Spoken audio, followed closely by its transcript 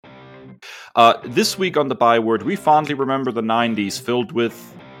This week on the Byword, we fondly remember the 90s filled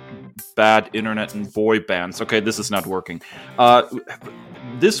with bad internet and boy bands. Okay, this is not working.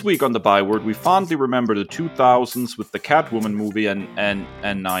 This week on the Byword, we fondly remember the 2000s with the Catwoman movie and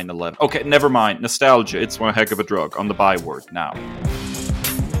 9/11. Okay, never mind. Nostalgia, it's one heck of a drug on the Byword now.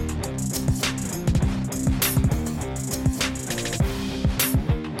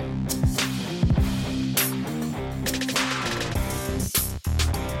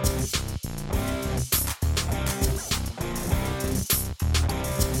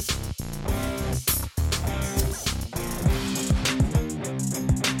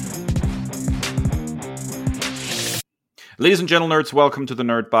 Ladies and gentle nerds, welcome to the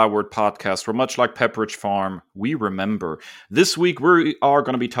Nerd Byword podcast, where much like Pepperidge Farm, we remember. This week we are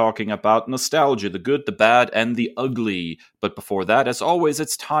going to be talking about nostalgia, the good, the bad, and the ugly. But before that, as always,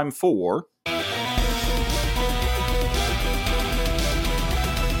 it's time for... Nerd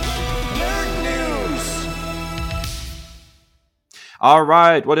News! All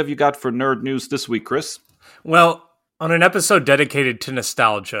right, what have you got for Nerd News this week, Chris? Well, on an episode dedicated to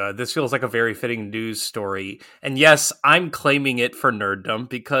nostalgia, this feels like a very fitting news story. And yes, I'm claiming it for nerddom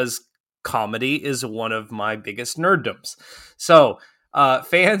because comedy is one of my biggest nerddoms. So,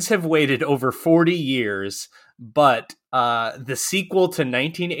 fans have waited over 40 years, but the sequel to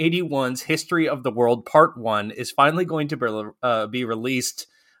 1981's History of the World Part 1 is finally going to be released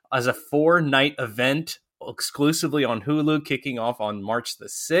as a 4-night event exclusively on Hulu, kicking off on March the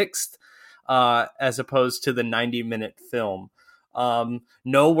 6th. As opposed to the 90-minute film.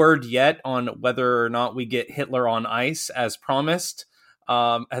 No word yet on whether or not we get Hitler on Ice as promised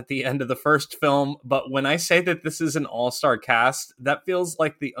at the end of the first film. But when I say that this is an all-star cast, that feels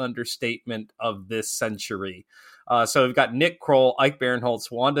like the understatement of this century. So we've got Nick Kroll, Ike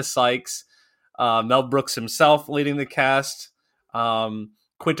Barinholtz, Wanda Sykes, Mel Brooks himself leading the cast.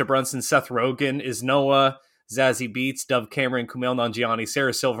 Quinta Brunson, Seth Rogen is Noah. Zazie Beetz, Dove Cameron, Kumail Nanjiani,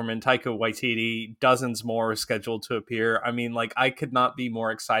 Sarah Silverman, Taika Waititi, dozens more scheduled to appear. I mean, I could not be more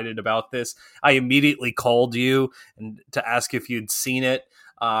excited about this. I immediately called you to ask if you'd seen it.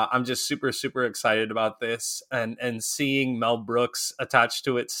 I'm just super, super excited about this. And seeing Mel Brooks attached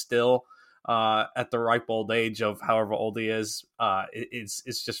to it still at the ripe old age of however old he is,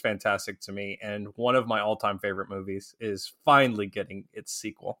 it's just fantastic to me. And one of my all-time favorite movies is finally getting its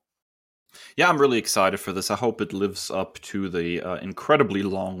sequel. Yeah, I'm really excited for this. I hope it lives up to the incredibly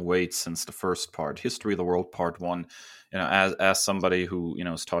long wait since the first part, History of the World Part 1. You know, as somebody who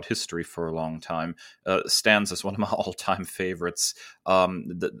has taught history for a long time, stands as one of my all-time favorites.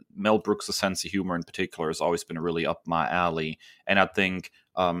 Mel Brooks' sense of humor in particular has always been really up my alley, and I think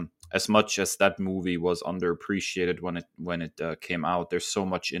as much as that movie was underappreciated when it came out, there's so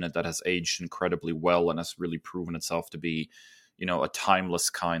much in it that has aged incredibly well and has really proven itself to be a timeless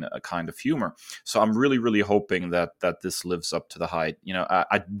kind of humor. So I'm really, really hoping that this lives up to the hype.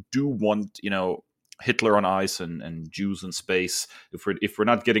 I do want, Hitler on Ice and Jews in space. If we're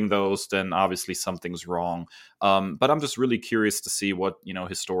not getting those, then obviously something's wrong. But I'm just really curious to see what,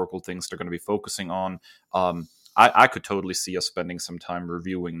 historical things they're going to be focusing on. I could totally see us spending some time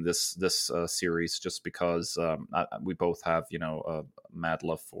reviewing this series just because we both have, a mad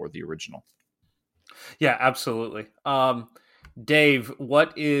love for the original. Yeah, absolutely. Dave,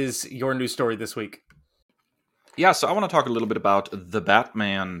 what is your news story this week? Yeah, so I want to talk a little bit about The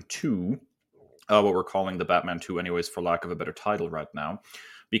Batman 2, what we're calling The Batman 2 anyways, for lack of a better title right now,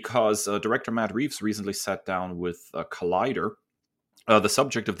 because director Matt Reeves recently sat down with Collider. The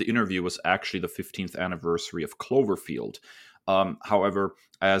subject of the interview was actually the 15th anniversary of Cloverfield. However,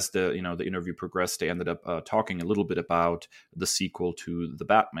 as the interview progressed, they ended up talking a little bit about the sequel to The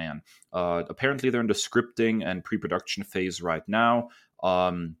Batman. Apparently, they're in the scripting and pre-production phase right now.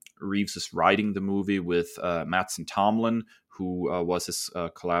 Reeves is writing the movie with Mattson Tomlin, who was his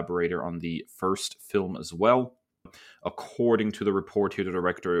collaborator on the first film as well. According to the report here, the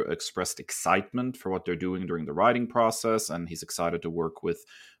director expressed excitement for what they're doing during the writing process, and he's excited to work with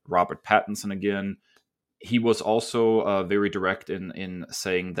Robert Pattinson again. He was also very direct in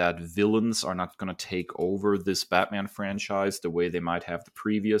saying that villains are not going to take over this Batman franchise the way they might have the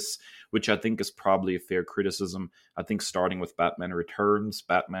previous, which I think is probably a fair criticism. I think starting with Batman Returns,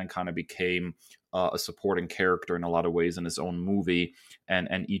 Batman kind of became a supporting character in a lot of ways in his own movie, and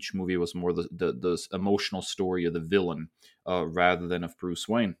each movie was more the emotional story of the villain rather than of Bruce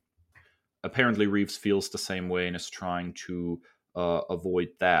Wayne. Apparently, Reeves feels the same way and is trying to avoid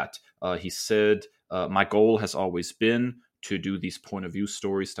that. He said, my goal has always been to do these point of view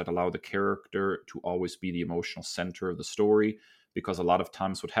stories that allow the character to always be the emotional center of the story. because a lot of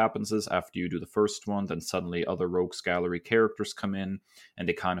times what happens is after you do the first one, then suddenly other Rogues Gallery characters come in and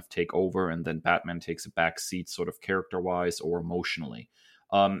they kind of take over, and then Batman takes a back seat sort of character-wise or emotionally.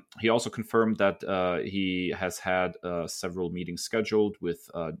 He also confirmed that he has had several meetings scheduled with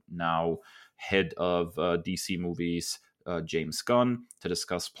now head of DC movies, James Gunn, to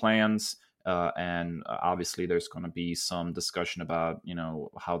discuss plans. And obviously, there's going to be some discussion about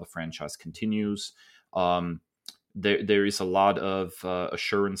how the franchise continues. There is a lot of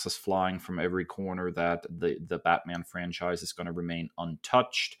assurances flying from every corner that the Batman franchise is going to remain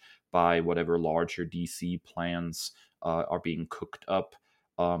untouched by whatever larger DC plans are being cooked up.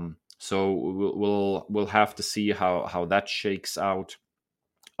 So we'll have to see how that shakes out.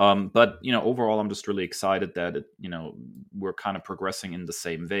 But overall, I'm just really excited that we're kind of progressing in the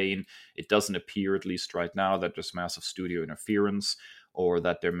same vein. It doesn't appear, at least right now, that there's massive studio interference or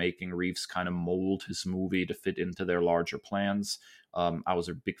that they're making Reeves kind of mold his movie to fit into their larger plans. I was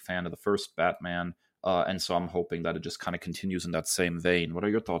a big fan of the first Batman, and so I'm hoping that it just kind of continues in that same vein. What are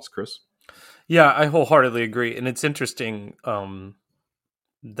your thoughts, Chris? Yeah, I wholeheartedly agree, and it's interesting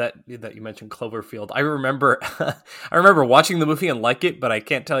that you mentioned Cloverfield. I remember watching the movie and like it, but I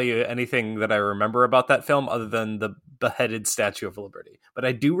can't tell you anything that I remember about that film other than the beheaded Statue of Liberty. But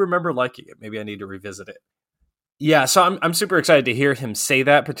I do remember liking it. Maybe I need to revisit it. Yeah, so I'm super excited to hear him say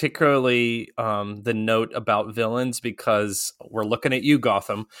that, particularly the note about villains, because we're looking at you,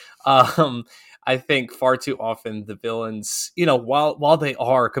 Gotham. I think far too often the villains, while they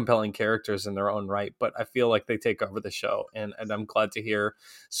are compelling characters in their own right, but I feel like they take over the show. And I'm glad to hear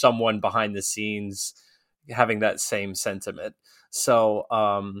someone behind the scenes having that same sentiment. So,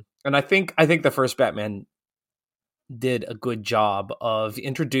 and I think the first Batman did a good job of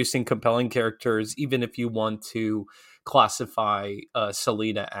introducing compelling characters, even if you want to classify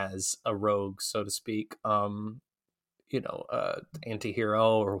Selina as a rogue, so to speak.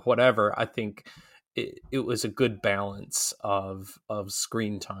 Anti-hero or whatever. I think it was a good balance of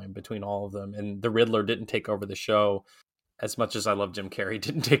screen time between all of them, and the Riddler didn't take over the show as much as I love Jim Carrey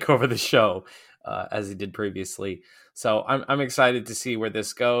didn't take over the show as he did previously. So I'm excited to see where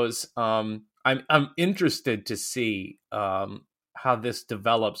this goes. I'm interested to see how this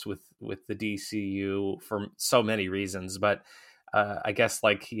develops with the DCU for so many reasons, but I guess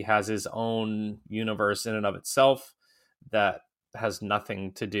like he has his own universe in and of itself that has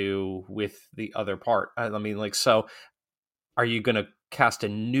nothing to do with the other part. I mean, like, so are you going to cast a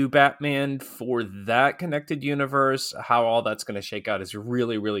new Batman for that connected universe? How all that's going to shake out is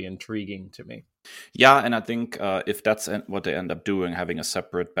really, really intriguing to me. Yeah, and I think if that's what they end up doing, having a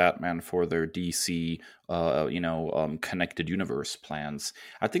separate Batman for their DC, connected universe plans,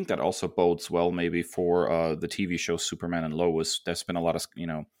 I think that also bodes well maybe for the TV show Superman and Lois. There's been a lot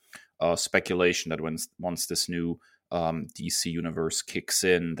of speculation that once this new DC universe kicks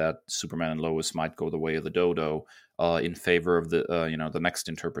in, that Superman and Lois might go the way of the dodo in favor of the next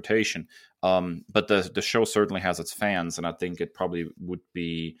interpretation. But the show certainly has its fans, and I think it probably would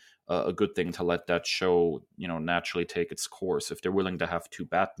be a good thing to let that show naturally take its course. If they're willing to have two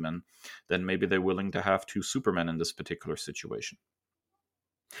Batmen, then maybe they're willing to have two Supermen in this particular situation.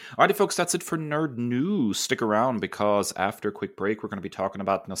 Alrighty, folks, that's it for Nerd News. Stick around because after a quick break, we're going to be talking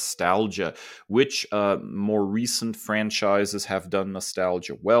about nostalgia, which more recent franchises have done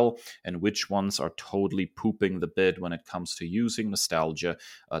nostalgia well, and which ones are totally pooping the bed when it comes to using nostalgia.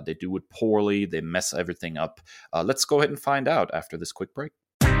 They do it poorly, they mess everything up. Let's go ahead and find out after this quick break.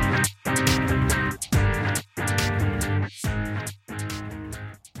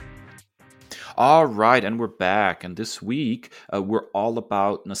 All right, and we're back. And this week, we're all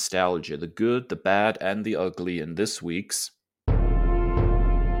about nostalgia, the good, the bad, and the ugly in this week's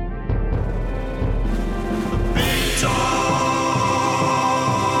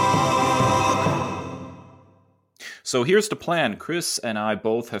So here's the plan. Chris and I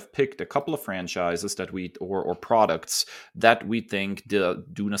both have picked a couple of franchises that or products that we think do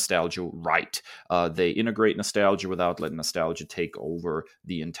nostalgia right. They integrate nostalgia without letting nostalgia take over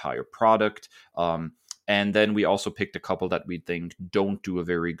the entire product. And then we also picked a couple that we think don't do a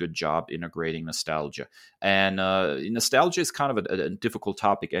very good job integrating nostalgia. And nostalgia is kind of a difficult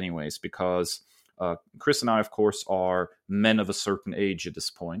topic anyways, because Chris and I, of course, are men of a certain age at this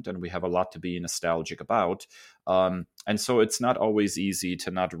point, and we have a lot to be nostalgic about. And so it's not always easy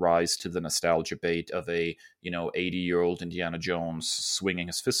to not rise to the nostalgia bait of a 80-year-old Indiana Jones swinging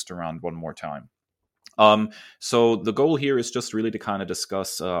his fist around one more time. So the goal here is just really to kind of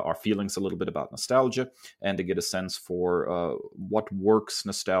discuss our feelings a little bit about nostalgia and to get a sense for what works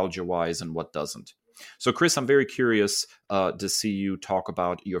nostalgia-wise and what doesn't. So, Chris, I'm very curious to see you talk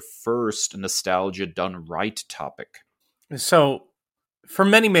about your first nostalgia done right topic. So, for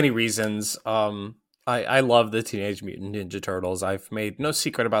many, many reasons, I love the Teenage Mutant Ninja Turtles. I've made no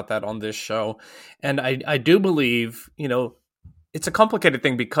secret about that on this show. And I do believe, it's a complicated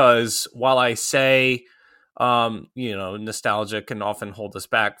thing because while I say, nostalgia can often hold us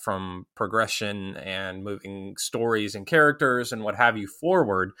back from progression and moving stories and characters and what have you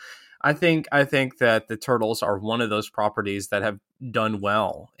forward. I think that the Turtles are one of those properties that have done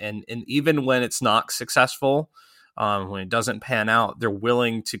well, and even when it's not successful, when it doesn't pan out, they're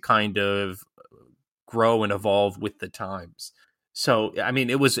willing to kind of grow and evolve with the times. So, I mean,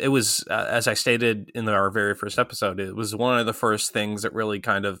 it was as I stated in our very first episode, it was one of the first things that really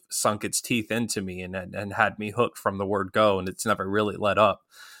kind of sunk its teeth into me and had me hooked from the word go, and it's never really let up.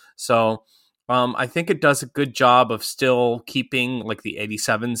 So, I think it does a good job of still keeping like the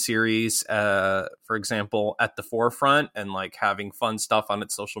 '87 series, for example, at the forefront and like having fun stuff on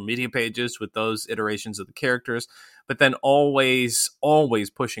its social media pages with those iterations of the characters, but then always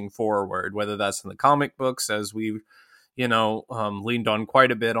pushing forward, whether that's in the comic books, as we leaned on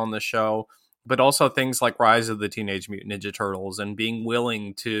quite a bit on the show, but also things like Rise of the Teenage Mutant Ninja Turtles and being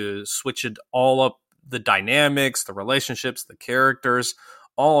willing to switch it all up, the dynamics, the relationships, the characters,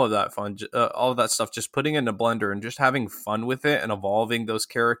 all of that fun, all of that stuff, just putting it in a blender and just having fun with it and evolving those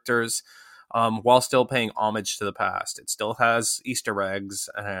characters, while still paying homage to the past. It still has Easter eggs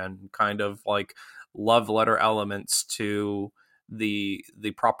and kind of like love letter elements to the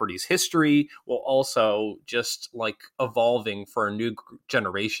property's history, while also just like evolving for a new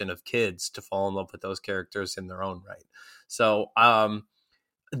generation of kids to fall in love with those characters in their own right. So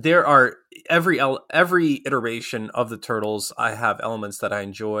there are every iteration of the Turtles, I have elements that I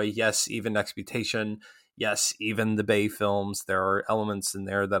enjoy. Yes, even Exputation. Yes, even the Bay films. There are elements in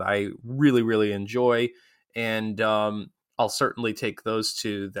there that I really, really enjoy, and I'll certainly take those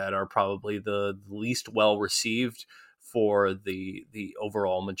two that are probably the least well received for the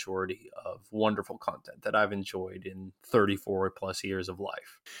overall majority of wonderful content that I've enjoyed in 34 plus years of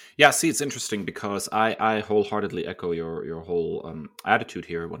life. Yeah, see, it's interesting because I wholeheartedly echo your whole attitude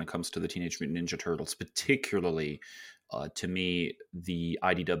here when it comes to the Teenage Mutant Ninja Turtles, particularly to me, the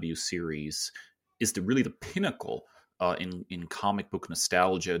IDW series is really the pinnacle in comic book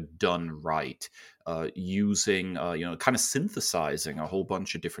nostalgia done right, using kind of synthesizing a whole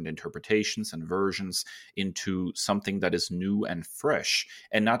bunch of different interpretations and versions into something that is new and fresh,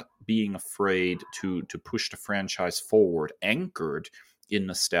 and not being afraid to push the franchise forward, anchored in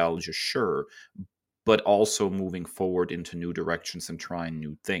nostalgia, sure, but also moving forward into new directions and trying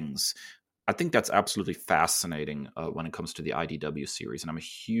new things. I think that's absolutely fascinating when it comes to the IDW series, and I'm a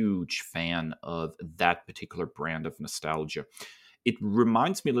huge fan of that particular brand of nostalgia. It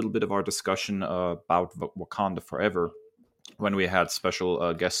reminds me a little bit of our discussion about Wakanda Forever when we had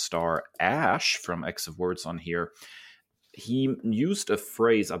special guest star Ash from X of Words on here. He used a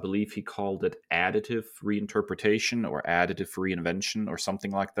phrase, I believe he called it additive reinterpretation or additive reinvention or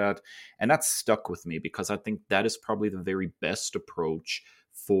something like that. And that stuck with me because I think that is probably the very best approach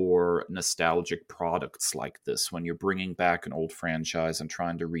for nostalgic products like this. When you're bringing back an old franchise and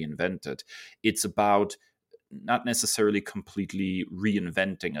trying to reinvent it, it's about not necessarily completely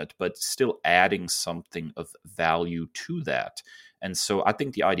reinventing it, but still adding something of value to that. And so I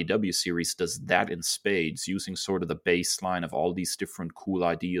think the IDW series does that in spades, using sort of the baseline of all these different cool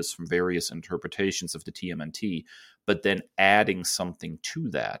ideas from various interpretations of the TMNT, but then adding something to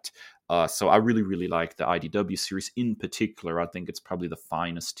that. So I really, really like the IDW series in particular. I think it's probably the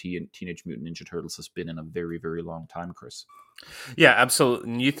finest Teenage Mutant Ninja Turtles has been in a very, very long time, Chris. Yeah,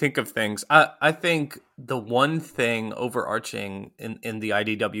 absolutely. And you think of things. I think the one thing overarching in the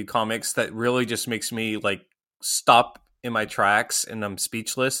IDW comics that really just makes me like stop in my tracks and I'm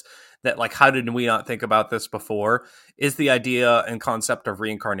speechless, that like how did we not think about this before, is the idea and concept of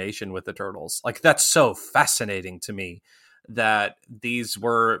reincarnation with the turtles. Like that's so fascinating to me, that these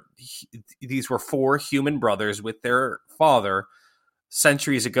were four human brothers with their father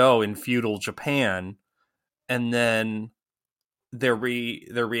centuries ago in feudal Japan, and then they're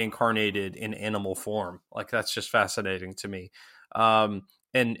reincarnated in animal form. Like that's just fascinating to me. And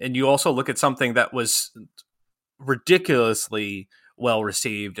you also look at something that was ridiculously well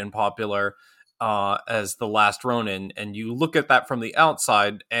received and popular, as The Last Ronin, and you look at that from the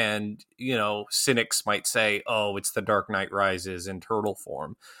outside, and cynics might say, "Oh, it's The Dark Knight Rises in turtle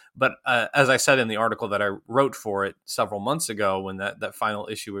form." But as I said in the article that I wrote for it several months ago, when that final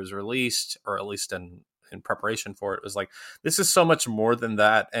issue was released, or at least in preparation for it, was like, this is so much more than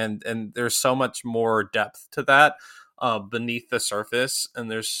that, and there's so much more depth to that beneath the surface.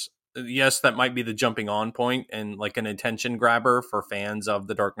 And there's, yes, that might be the jumping on point and like an attention grabber for fans of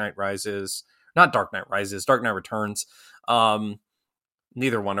The Dark Knight Rises not Dark Knight Rises, Dark Knight Returns.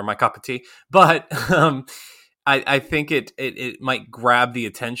 Neither one are my cup of tea, but I think it might grab the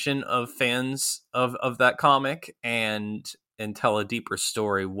attention of fans of that comic and tell a deeper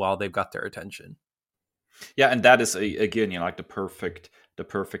story while they've got their attention. Yeah, and that is again, like the perfect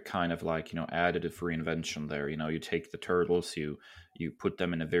kind of like, additive reinvention there. You take the turtles, you put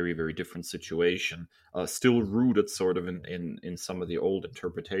them in a very, very different situation, still rooted sort of in some of the old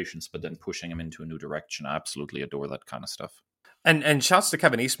interpretations, but then pushing them into a new direction. I absolutely adore that kind of stuff. And shouts to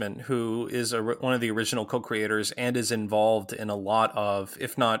Kevin Eastman, who is one of the original co-creators and is involved in a lot of,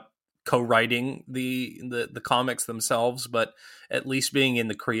 if not co-writing the comics themselves, but at least being in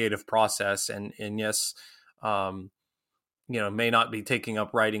the creative process. And yes, may not be taking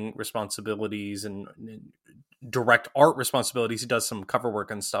up writing responsibilities and direct art responsibilities. He does some cover work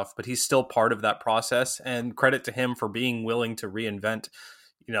and stuff, but he's still part of that process. And credit to him for being willing to reinvent,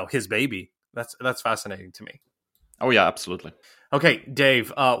 his baby. That's fascinating to me. Oh yeah, absolutely. Okay,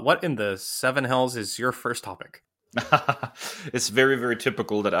 Dave, what in the seven hells is your first topic? It's very, very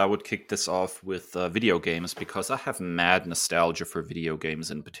typical that I would kick this off with video games, because I have mad nostalgia for video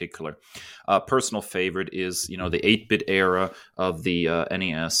games in particular. Personal favorite is, the 8-bit era of the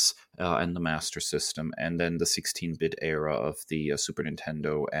NES and the Master System, and then the 16-bit era of the Super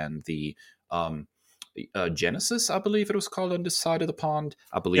Nintendo and the Genesis, I believe it was called on this side of the pond.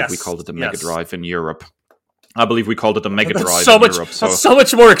 I believe we called it the Mega Drive in Europe. I believe we called it the Mega Drive in Europe. That's so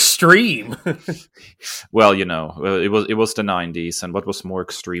much more extreme. Well, it was the 90s, and what was more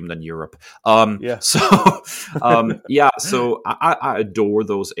extreme than Europe? So I adore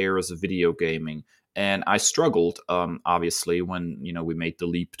those eras of video gaming, and I struggled, obviously, when we made the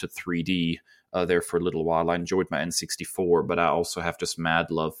leap to 3D. There for a little while. I enjoyed my N64, but I also have this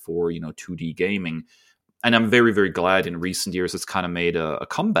mad love for 2D gaming. And I'm very, very glad in recent years it's kind of made a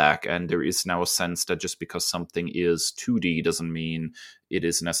comeback, and there is now a sense that just because something is 2D doesn't mean it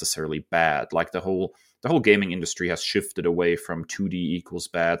is necessarily bad. Like the whole gaming industry has shifted away from 2D equals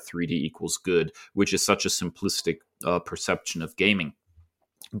bad, 3D equals good, which is such a simplistic perception of gaming.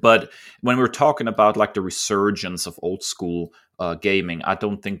 But when we're talking about like the resurgence of old school gaming, I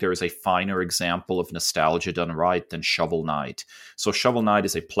don't think there is a finer example of nostalgia done right than Shovel Knight. So Shovel Knight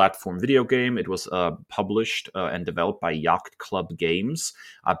is a platform video game. It was published and developed by Yacht Club Games.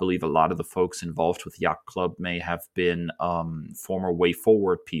 I believe a lot of the folks involved with Yacht Club may have been former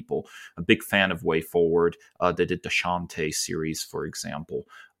WayForward people. A big fan of WayForward. They did the Shantae series, for example.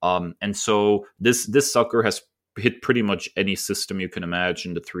 And so this sucker has hit pretty much any system you can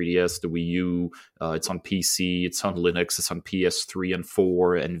imagine: the 3DS, the Wii U, it's on PC, it's on Linux, it's on PS3 and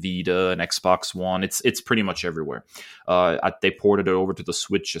 4 and Vita and Xbox One. It's pretty much everywhere. They ported it over to the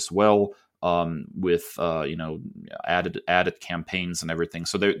Switch as well, with added campaigns and everything.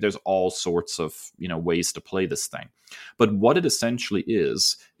 So there's all sorts of ways to play this thing. But what it essentially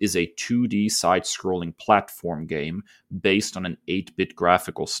is a 2D side-scrolling platform game based on an 8-bit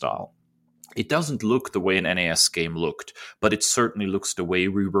graphical style. It doesn't look the way an NES game looked, but it certainly looks the way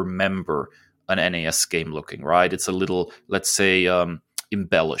we remember an NES game looking, right? It's a little, let's say,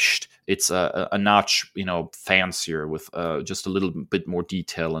 embellished. It's a notch, fancier, with just a little bit more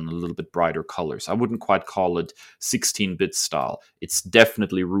detail and a little bit brighter colors. I wouldn't quite call it 16-bit style. It's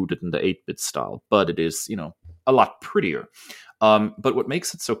definitely rooted in the 8-bit style, but it is, a lot prettier. But what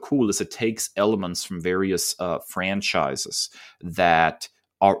makes it so cool is it takes elements from various franchises that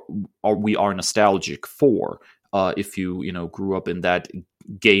we are nostalgic for, if you grew up in that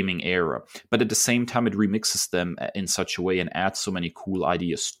gaming era. But at the same time, it remixes them in such a way and adds so many cool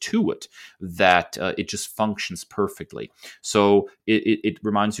ideas to it that it just functions perfectly. So it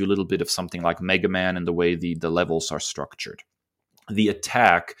reminds you a little bit of something like Mega Man in the way the levels are structured. The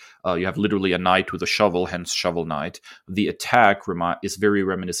attack, you have literally a knight with a shovel, hence Shovel Knight. The attack is very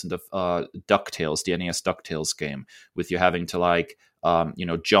reminiscent of DuckTales, the NES DuckTales game, with you having to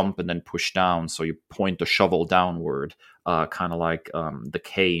jump and then push down. So you point the shovel downward, kind of like the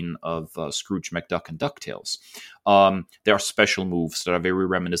cane of Scrooge McDuck and DuckTales. There are special moves that are very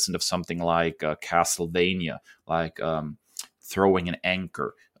reminiscent of something like Castlevania, like throwing an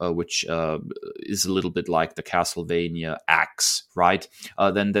anchor, which is a little bit like the Castlevania axe, right?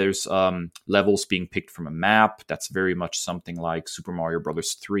 Then there's levels being picked from a map. That's very much something like Super Mario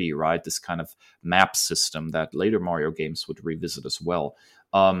Bros. 3, right? This kind of map system that later Mario games would revisit as well.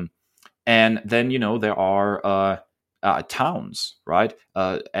 And then, there are towns, right?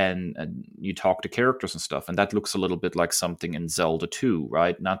 And you talk to characters and stuff, and that looks a little bit like something in Zelda 2,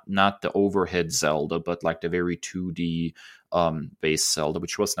 right? Not the overhead Zelda, but like the very 2D base Zelda,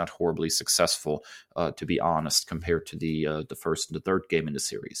 which was not horribly successful, to be honest, compared to the first and the third game in the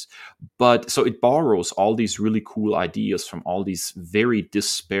series. But so it borrows all these really cool ideas from all these very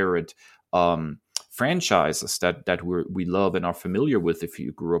disparate franchises that we love and are familiar with if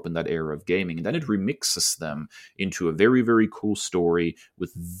you grew up in that era of gaming. And then it remixes them into a very, very cool story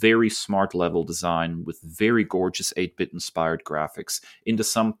with very smart level design, with very gorgeous 8-bit inspired graphics, into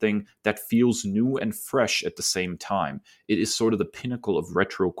something that feels new and fresh at the same time. It is sort of the pinnacle of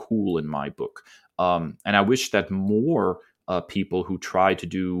retro cool in my book. And I wish that more people who try to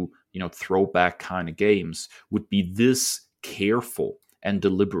do, throwback kind of games would be this careful and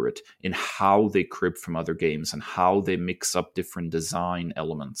deliberate in how they crib from other games and how they mix up different design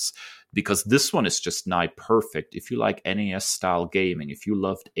elements. Because this one is just nigh perfect. If you like NES style gaming, if you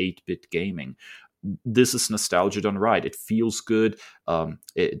loved 8-bit gaming, this is nostalgia done right. It feels good.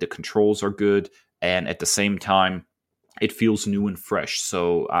 The controls are good. And at the same time, it feels new and fresh.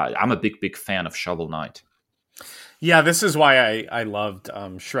 So I'm a big fan of Shovel Knight. Yeah, this is why I loved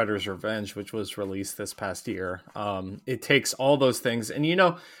Shredder's Revenge, which was released this past year. It takes all those things, and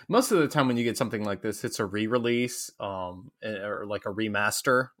most of the time when you get something like this, it's a re-release or like a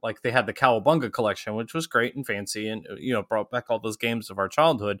remaster. Like they had the Cowabunga collection, which was great and fancy, and brought back all those games of our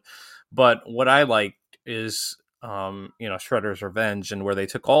childhood. But what I liked is Shredder's Revenge, and where they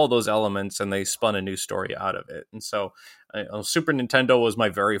took all those elements and they spun a new story out of it. And so Super Nintendo was my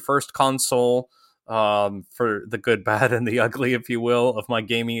very first console, for the good, bad, and the ugly, if you will, of my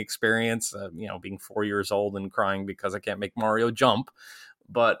gaming experience, being 4 years old and crying because I can't make Mario jump.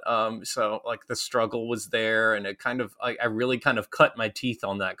 But so like the struggle was there, and it kind of, I really kind of cut my teeth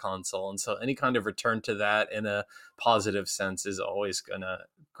on that console. And so any kind of return to that in a positive sense is always going to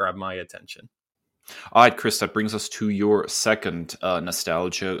grab my attention. All right, Chris, that brings us to your second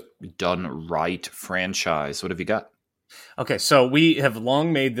nostalgia done right franchise. What have you got? Okay, so we have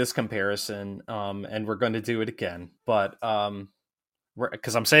long made this comparison, and we're going to do it again. But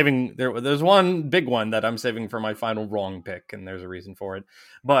because I'm saving, there's one big one that I'm saving for my final wrong pick, and there's a reason for it.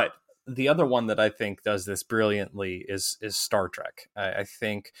 But the other one that I think does this brilliantly is Star Trek. I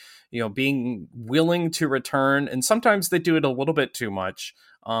think being willing to return, and sometimes they do it a little bit too much,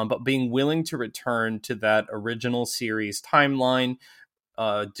 but being willing to return to that original series timeline.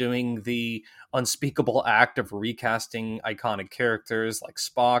 Doing the unspeakable act of recasting iconic characters like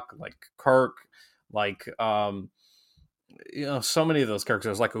Spock, like Kirk, like so many of those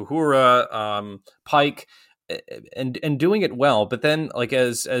characters, like Uhura, Pike, and doing it well. But then, like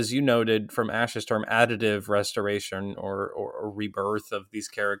as you noted from Ash's term, additive restoration or rebirth of these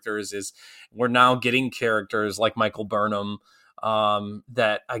characters is we're now getting characters like Michael Burnham.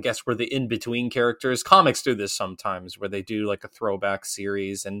 That I guess were the in-between characters. Comics do this sometimes where they do like a throwback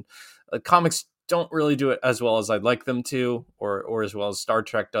series, and comics don't really do it as well as I'd like them to, or as well as Star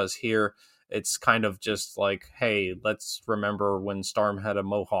Trek does here. It's kind of just like, hey, let's remember when Storm had a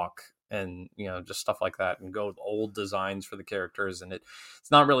mohawk, and just stuff like that, and go with old designs for the characters, and it's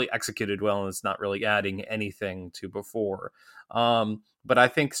not really executed well, and it's not really adding anything to before. But I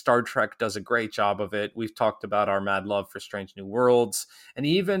think Star Trek does a great job of it. We've talked about our mad love for Strange New Worlds, and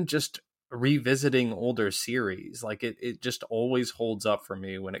even just revisiting older series. Like it just always holds up for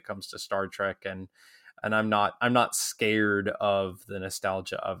me when it comes to Star Trek, and I'm not scared of the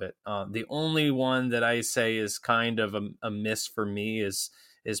nostalgia of it. The only one that I say is kind of a miss for me is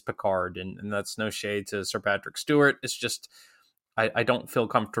Picard, and that's no shade to Sir Patrick Stewart. It's just I don't feel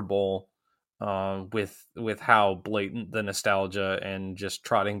comfortable with how blatant the nostalgia and just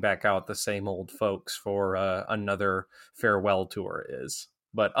trotting back out the same old folks for another farewell tour is.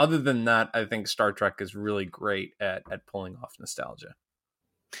 But other than that, I think Star Trek is really great at pulling off nostalgia.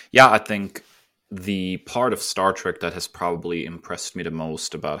 Yeah, I think the part of Star Trek that has probably impressed me the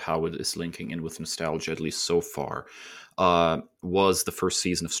most about how it is linking in with nostalgia, at least so far, was the first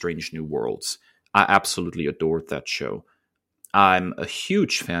season of Strange New Worlds. I absolutely adored that show. I'm a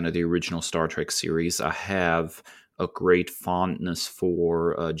huge fan of the original Star Trek series. I have a great fondness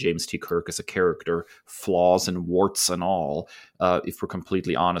for James T. Kirk as a character, flaws and warts and all. If we're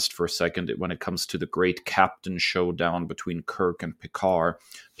completely honest for a second, when it comes to the great captain showdown between Kirk and Picard,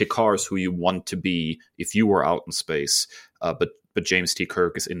 Picard's who you want to be if you were out in space. But but James T.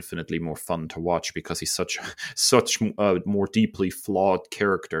 Kirk is infinitely more fun to watch because he's such a more deeply flawed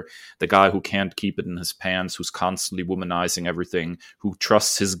character. The guy who can't keep it in his pants, who's constantly womanizing everything, who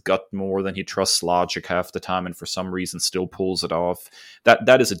trusts his gut more than he trusts logic half the time, and for some reason still pulls it off.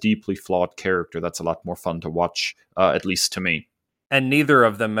 That is a deeply flawed character. That's a lot more fun to watch, at least to me. And neither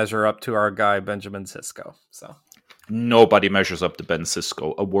of them measure up to our guy Benjamin Sisko. So nobody measures up to Ben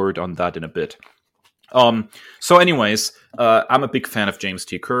Sisko. A word on that in a bit. So anyways, I'm a big fan of James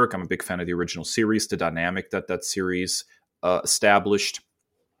T. Kirk. I'm a big fan of the original series, the dynamic that series established.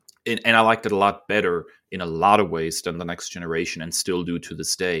 And I liked it a lot better in a lot of ways than The Next Generation, and still do to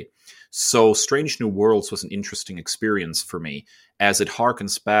this day. So Strange New Worlds was an interesting experience for me, as it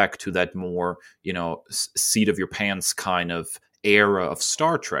harkens back to that more, seat of your pants kind of era of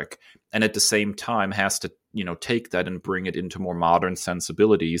Star Trek, and at the same time has to, take that and bring it into more modern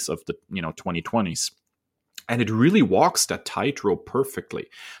sensibilities of the, 2020s. And it really walks that tightrope perfectly.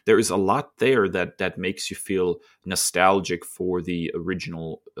 There is a lot there that makes you feel nostalgic for the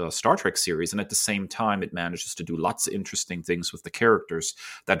original Star Trek series. And at the same time, it manages to do lots of interesting things with the characters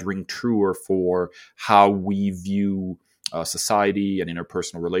that ring truer for how we view society and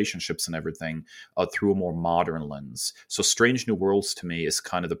interpersonal relationships and everything through a more modern lens. So Strange New Worlds to me is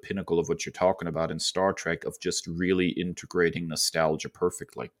kind of the pinnacle of what you're talking about in Star Trek, of just really integrating nostalgia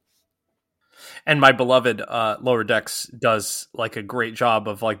perfectly. And my beloved Lower Decks does like a great job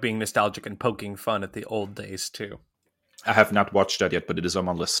of like being nostalgic and poking fun at the old days too. I have not watched that yet, but it is on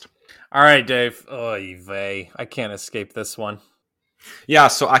my list. All right, Dave. Oy vey. I can't escape this one. Yeah,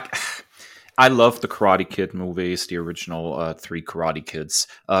 so I love the Karate Kid movies, the original 3 Karate Kids.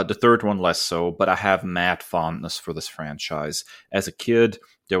 The third one less so, but I have mad fondness for this franchise. As a kid,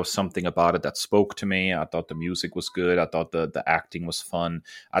 there was something about it that spoke to me. I thought the music was good. I thought the acting was fun.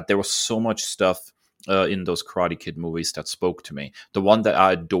 There was so much stuff in those Karate Kid movies that spoke to me. The one that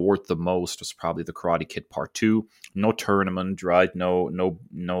I adored the most was probably the Karate Kid Part 2. No tournament, right?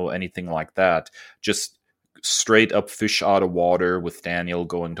 No anything like that. Just straight up fish out of water with Daniel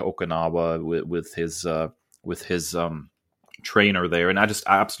going to Okinawa with his trainer there, and I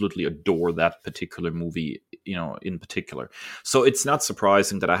absolutely adore that particular movie, in particular. So it's not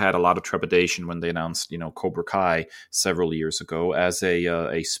surprising that I had a lot of trepidation when they announced, Cobra Kai several years ago as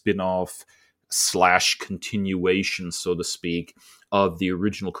a spin-off / continuation, so to speak, of the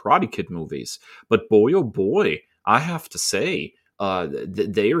original Karate Kid movies. But boy, oh boy, I have to say,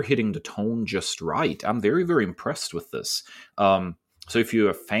 they are hitting the tone just right. I'm very, very impressed with this. So if you're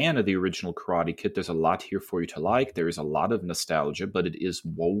a fan of the original Karate Kid, there's a lot here for you to like. There is a lot of nostalgia, but it is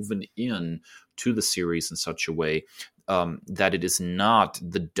woven in to the series in such a way that it is not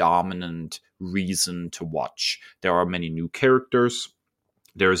the dominant reason to watch. There are many new characters.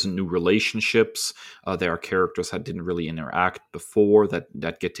 There's new relationships. There are characters that didn't really interact before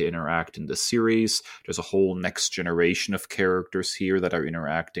that get to interact in the series. There's a whole next generation of characters here that are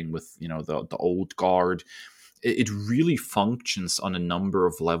interacting with, the old guard. It really functions on a number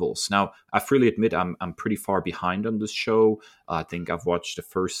of levels. Now, I freely admit I'm pretty far behind on this show. I think I've watched the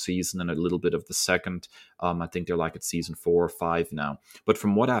first season and a little bit of the second. I think they're like at season 4 or 5 now. But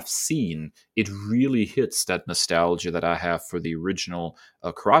from what I've seen, it really hits that nostalgia that I have for the original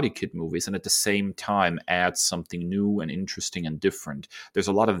Karate Kid movies, and at the same time adds something new and interesting and different. There's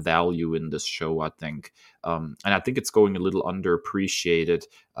a lot of value in this show, I think. And I think it's going a little underappreciated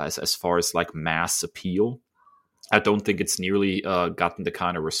as far as like mass appeal. I don't think it's nearly gotten the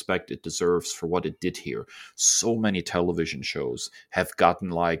kind of respect it deserves for what it did here. So many television shows have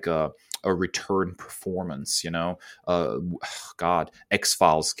gotten like a return performance, God,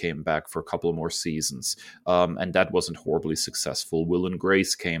 X-Files came back for a couple of more seasons, and that wasn't horribly successful. Will and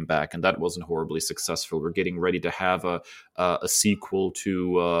Grace came back, and that wasn't horribly successful. We're getting ready to have a sequel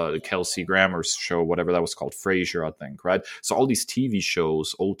to Kelsey Grammer's show, whatever that was called, Frasier, I think, right? So all these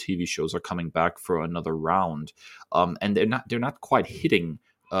old TV shows are coming back for another round. And they're not quite hitting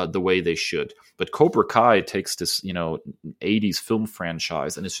the way they should. But Cobra Kai takes this, 80s film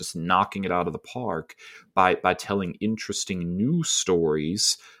franchise and is just knocking it out of the park by telling interesting new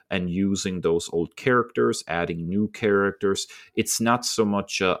stories and using those old characters, adding new characters. It's not so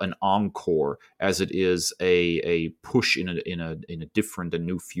much an encore as it is a push in a different and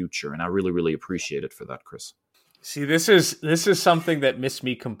new future. And I really, really appreciate it for that, Chris. See, this is something that missed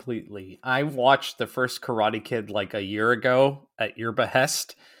me completely. I watched the first Karate Kid like a year ago at your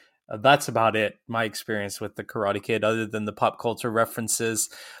behest. That's about it. My experience with the Karate Kid, other than the pop culture references.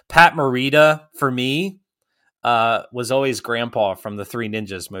 Pat Morita, for me, was always Grandpa from the Three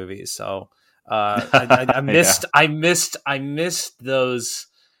Ninjas movies. So I missed those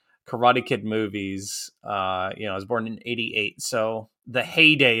Karate Kid movies. I was born in '88, so the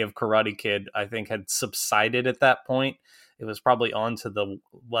heyday of Karate Kid, I think, had subsided at that point. It was probably on to the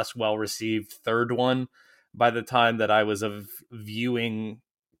less well received third one by the time that I was of viewing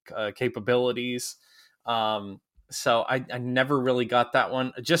capabilities. So I never really got that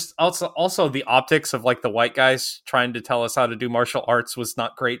one. Just also the optics of like the white guys trying to tell us how to do martial arts was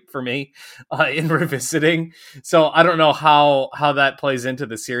not great for me in revisiting. So I don't know how that plays into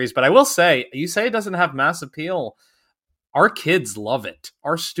the series, but I will say, you say it doesn't have mass appeal. Our kids love it.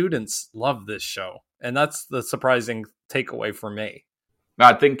 Our students love this show, and that's the surprising takeaway for me.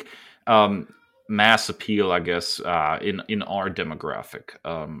 I think mass appeal, I guess, in our demographic.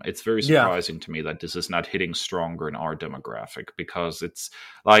 It's very surprising to me that this is not hitting stronger in our demographic, because it's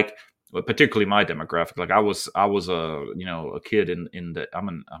like, particularly my demographic. Like I was a kid in the I'm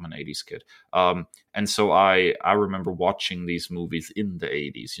an '80s kid, and so I remember watching these movies in the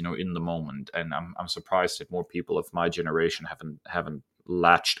 '80s, in the moment, and I'm surprised that more people of my generation haven't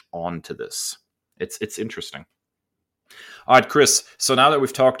latched onto this. It's interesting. All right, Chris. So now that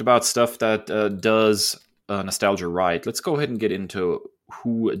we've talked about stuff that does nostalgia right, let's go ahead and get into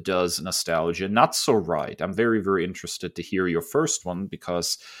who does nostalgia not so right. I'm very, very interested to hear your first one,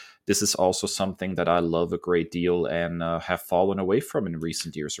 because this is also something that I love a great deal and have fallen away from in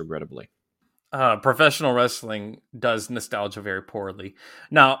recent years, regrettably. Professional wrestling does nostalgia very poorly.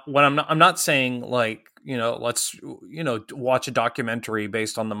 Now, what I'm not saying like, let's watch a documentary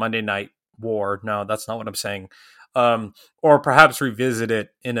based on the Monday Night War. No, that's not what I'm saying. Or perhaps revisit it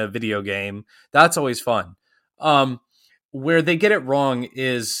in a video game. That's always fun. Where they get it wrong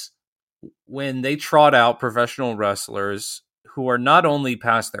is when they trot out professional wrestlers who are not only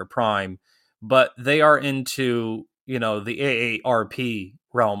past their prime, but they are into, the AARP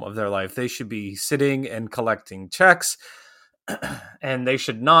realm of their life. They should be sitting and collecting checks, and they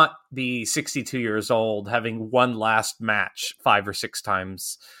should not be 62 years old having one last match 5 or 6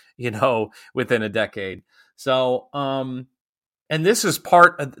 times, within a decade. So, and this is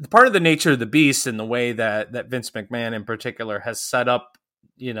part of the nature of the beast, and the way that Vince McMahon in particular has set up,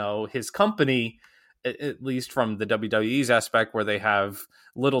 his company, at least from the WWE's aspect, where they have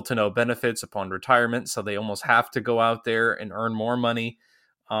little to no benefits upon retirement. So they almost have to go out there and earn more money.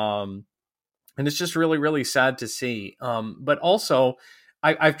 And it's just really, really sad to see. But also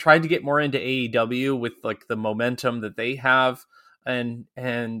I've tried to get more into AEW with like the momentum that they have. And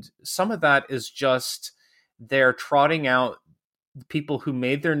some of that is just, they're trotting out people who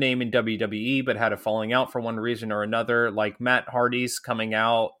made their name in WWE but had a falling out for one reason or another, like Matt Hardy's coming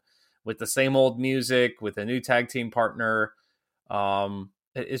out with the same old music with a new tag team partner.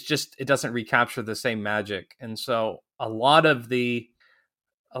 It doesn't recapture the same magic. And so a lot of the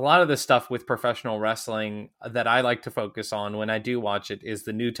stuff with professional wrestling that I like to focus on when I do watch it is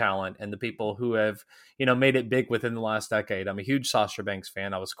the new talent and the people who have, made it big within the last decade. I'm a huge Sasha Banks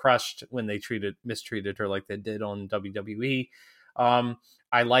fan. I was crushed when they mistreated her like they did on WWE.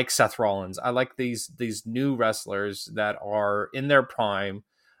 I like Seth Rollins. I like these new wrestlers that are in their prime.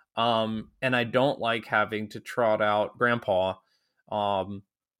 And I don't like having to trot out Grandpa,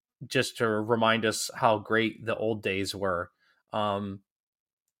 just to remind us how great the old days were.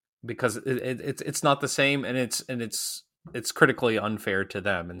 Because it's not the same, and it's critically unfair to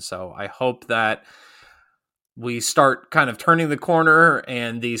them. And so I hope that we start kind of turning the corner,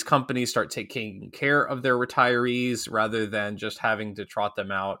 and these companies start taking care of their retirees rather than just having to trot them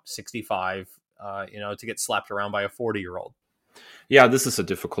out 65, to get slapped around by a 40-year-old. Yeah, this is a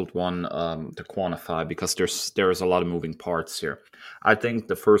difficult one to quantify, because there's a lot of moving parts here. I think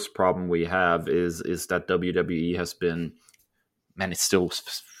the first problem we have is that WWE has been, man, it still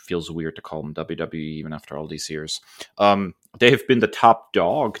feels weird to call them WWE even after all these years. They have been the top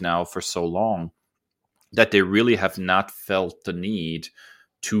dog now for so long that they really have not felt the need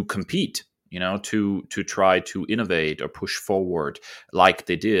to compete, to try to innovate or push forward like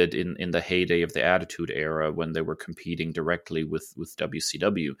they did in the heyday of the Attitude Era, when they were competing directly with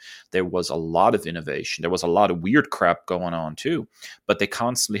WCW. There was a lot of innovation. There was a lot of weird crap going on too, but they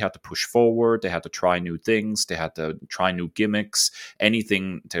constantly had to push forward. They had to try new things. They had to try new gimmicks,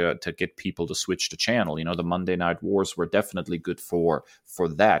 anything to get people to switch the channel. The Monday Night Wars were definitely good for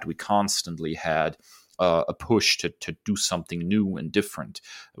that. We constantly had a push to do something new and different.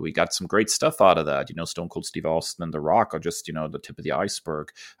 We got some great stuff out of that. Stone Cold Steve Austin and The Rock are just, the tip of the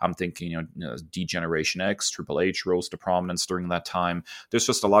iceberg. I'm thinking, D-Generation X, Triple H rose to prominence during that time. There's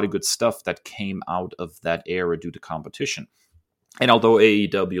just a lot of good stuff that came out of that era due to competition. And although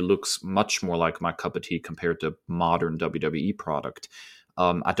AEW looks much more like my cup of tea compared to modern WWE product,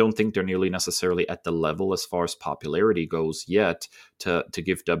 I don't think they're nearly necessarily at the level as far as popularity goes yet to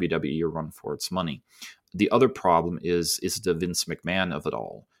give WWE a run for its money. The other problem is the Vince McMahon of it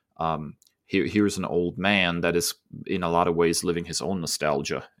all. Here's an old man that is in a lot of ways living his own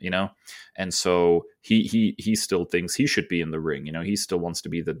nostalgia, and so he still thinks he should be in the ring. He still wants to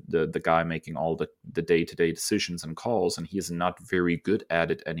be the guy making all the day-to-day decisions and calls, and he is not very good at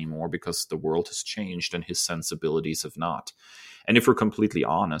it anymore because the world has changed and his sensibilities have not. And if we're completely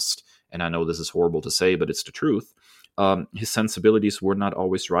honest, and I know this is horrible to say, but it's the truth, his sensibilities were not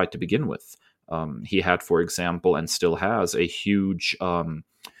always right to begin with. He had, for example, and still has, a huge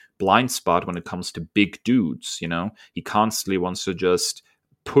blind spot when it comes to big dudes. He constantly wants to just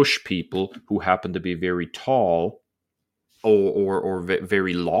push people who happen to be very tall or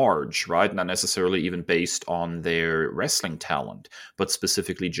very large, right? Not necessarily even based on their wrestling talent, but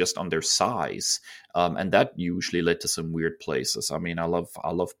specifically just on their size. And that usually led to some weird places. I mean, I love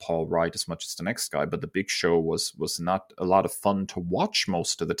Paul Wright as much as the next guy, but the Big Show was not a lot of fun to watch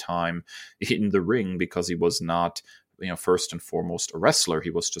most of the time in the ring because he was not, first and foremost a wrestler. He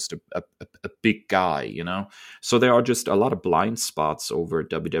was just a big guy, So there are just a lot of blind spots over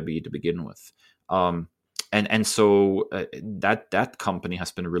WWE to begin with. And so that company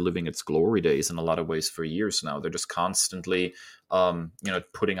has been reliving its glory days in a lot of ways for years now. They're just constantly,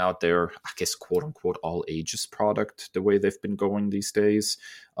 putting out their, I guess, quote unquote, all ages product the way they've been going these days.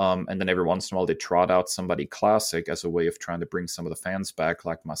 And then every once in a while they trot out somebody classic as a way of trying to bring some of the fans back,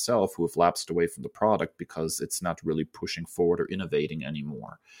 like myself, who have lapsed away from the product because it's not really pushing forward or innovating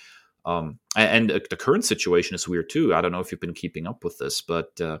anymore. And the current situation is weird too. I don't know if you've been keeping up with this,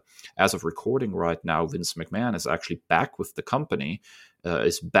 but as of recording right now, Vince McMahon is actually back with the company,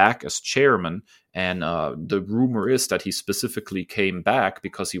 is back as chairman, and the rumor is that he specifically came back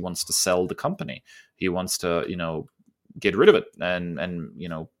because he wants to sell the company. He wants to, get rid of it and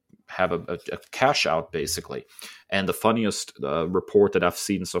have a cash out, basically. And the funniest report that I've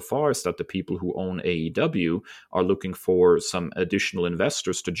seen so far is that the people who own AEW are looking for some additional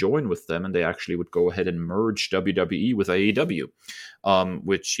investors to join with them, and they actually would go ahead and merge WWE with AEW,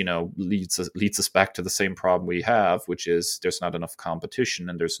 which leads us back to the same problem we have, which is there's not enough competition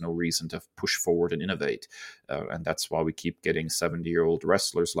and there's no reason to push forward and innovate, and that's why we keep getting 70-year-old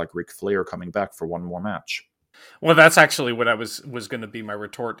wrestlers like Ric Flair coming back for one more match. Well, that's actually what I was going to be my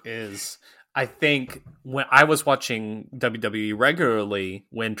retort is, I think when I was watching WWE regularly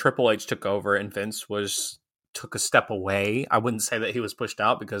when Triple H took over and Vince took a step away, I wouldn't say that he was pushed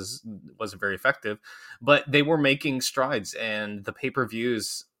out because it wasn't very effective, but they were making strides, and the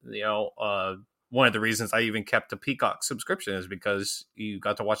pay-per-views, one of the reasons I even kept a Peacock subscription is because you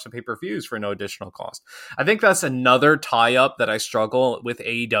got to watch the pay-per-views for no additional cost. I think that's another tie-up that I struggle with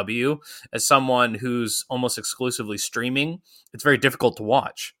AEW. As someone who's almost exclusively streaming, it's very difficult to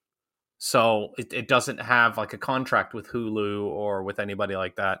watch. So it doesn't have like a contract with Hulu or with anybody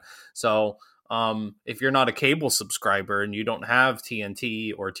like that. So if you're not a cable subscriber and you don't have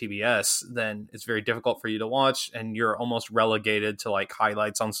TNT or TBS, then it's very difficult for you to watch, and you're almost relegated to like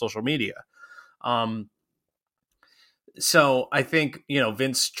highlights on social media. So I think,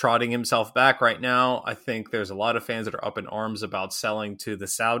 Vince trotting himself back right now, I think there's a lot of fans that are up in arms about selling to the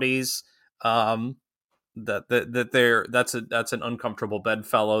Saudis. That's an uncomfortable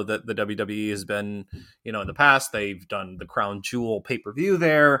bedfellow that the WWE has been, in the past. They've done the Crown Jewel pay-per-view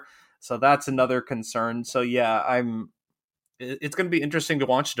there. So that's another concern. So yeah, it's going to be interesting to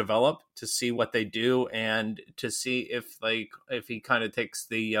watch develop, to see what they do, and to see if he kind of takes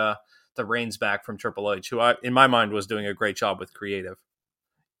the reins back from Triple H, who in my mind was doing a great job with creative.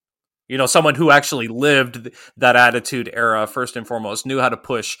 Someone who actually lived that Attitude Era first and foremost, knew how to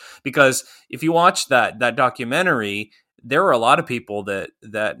push. Because if you watch that documentary, there were a lot of people that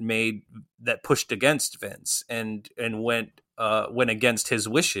pushed against Vince and went against his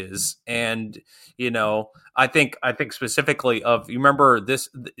wishes. And I think specifically of, you remember This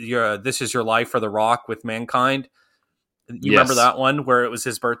Is Your Life for The Rock with Mankind. You remember that one where it was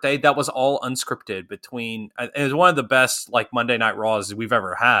his birthday? That was all unscripted it was one of the best like Monday Night Raws we've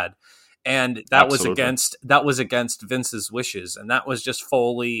ever had. And that was against Vince's wishes. And that was just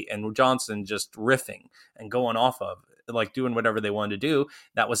Foley and Johnson just riffing and going off of like doing whatever they wanted to do.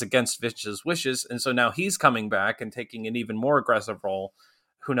 That was against Vince's wishes. And so now he's coming back and taking an even more aggressive role.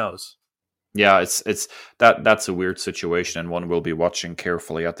 Who knows? Yeah, it's that's a weird situation, and one we'll be watching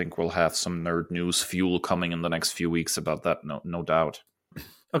carefully. I think we'll have some nerd news fuel coming in the next few weeks about that, no doubt.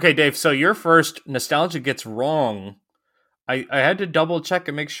 Okay, Dave, so your first Nostalgia Gets Wrong, I had to double check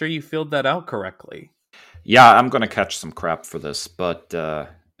and make sure you filled that out correctly. Yeah, I'm going to catch some crap for this, but,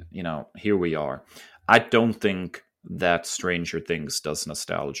 here we are. I don't think that Stranger Things does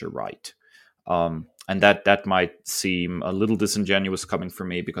nostalgia right. And that might seem a little disingenuous coming from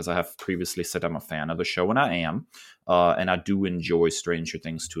me because I have previously said I'm a fan of the show, and I am, and I do enjoy Stranger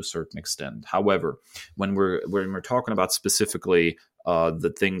Things to a certain extent. However, when we're talking about specifically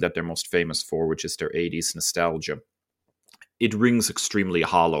the thing that they're most famous for, which is their '80s nostalgia, it rings extremely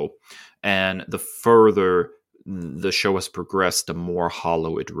hollow, and the further the show has progressed, the more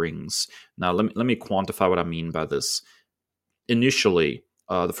hollow it rings. Now, let me quantify what I mean by this. Initially,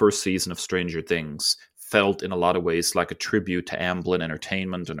 the first season of Stranger Things felt in a lot of ways like a tribute to Amblin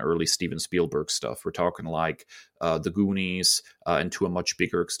Entertainment and early Steven Spielberg stuff. We're talking like The Goonies, and to a much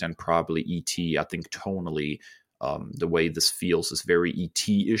bigger extent, probably E.T. I think tonally, the way this feels is very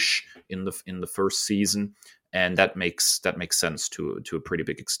E.T.-ish in the first season, and that makes sense to a pretty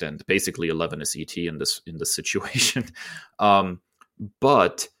big extent. Basically, 11 is ET in this situation.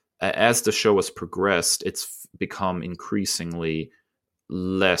 But as the show has progressed, it's become increasingly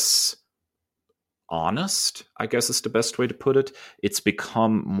less honest, I guess is the best way to put it. It's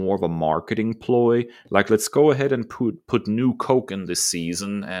become more of a marketing ploy. Like, let's go ahead and put new Coke in this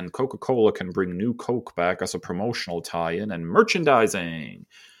season, and Coca-Cola can bring new Coke back as a promotional tie-in and merchandising.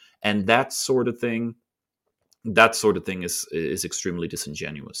 And that sort of thing is extremely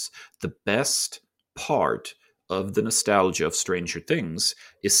disingenuous. The best part of the nostalgia of Stranger Things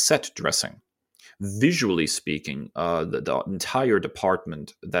is set dressing. Visually speaking, the entire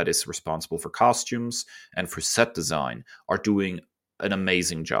department that is responsible for costumes and for set design are doing an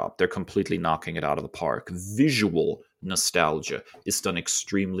amazing job. They're completely knocking it out of the park. Visual nostalgia is done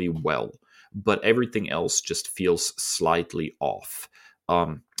extremely well, but everything else just feels slightly off.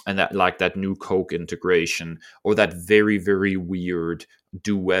 And that, like that new Coke integration, or that very, very weird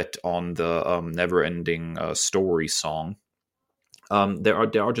duet on the Never Ending Story song. There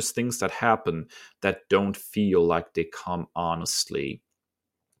are just things that happen that don't feel like they come honestly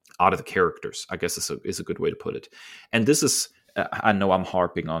out of the characters, I guess is a good way to put it. And this is, I know I'm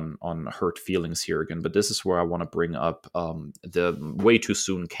harping on hurt feelings here again, but this is where I want to bring up the way too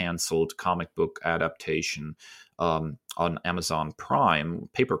soon canceled comic book adaptation on Amazon Prime,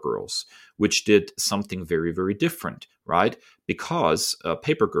 Paper Girls, which did something very, very different, right? Because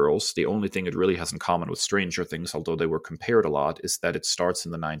Paper Girls, the only thing it really has in common with Stranger Things, although they were compared a lot, is that it starts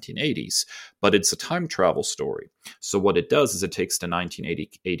in the 1980s, but it's a time travel story. So what it does is it takes the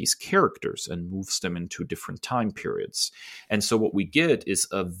 1980s characters and moves them into different time periods. And so what we get is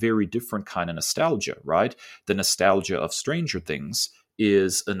a very different kind of nostalgia, right? The nostalgia of Stranger Things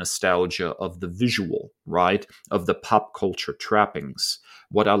is a nostalgia of the visual, right? Of the pop culture trappings.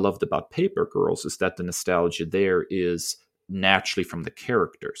 What I loved about Paper Girls is that the nostalgia there is naturally from the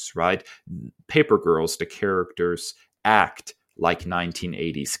characters, right? Paper Girls, the characters act like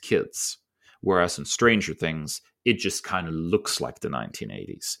 1980s kids, whereas in Stranger Things, it just kind of looks like the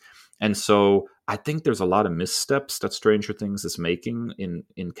 1980s. And so I think there's a lot of missteps that Stranger Things is making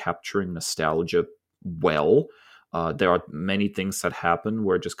in capturing nostalgia well. There are many things that happen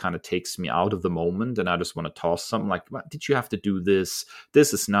where it just kind of takes me out of the moment, and I just want to toss something like, "Why did you have to do this?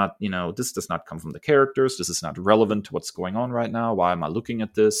 This is not, this does not come from the characters. This is not relevant to what's going on right now. Why am I looking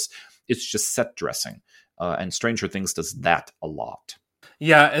at this?" It's just set dressing. And Stranger Things does that a lot.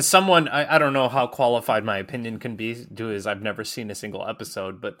 Yeah, as someone, I don't know how qualified my opinion can be, due as I've never seen a single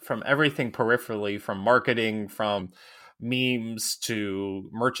episode, but from everything peripherally, from marketing, from memes to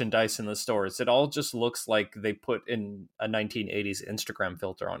merchandise in the stores, it all just looks like they put in a 1980s Instagram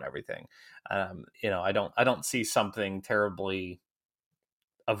filter on everything. I don't see something terribly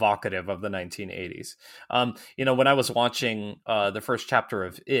evocative of the 1980s. When I was watching the first chapter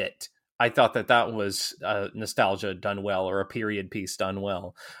of It, I thought that was nostalgia done well, or a period piece done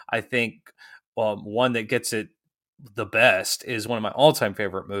well. I think one that gets it the best is one of my all-time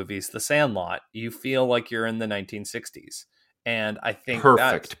favorite movies, The Sandlot. You feel like you're in the 1960s. And I think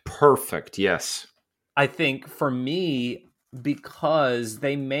Perfect, yes. I think for me, because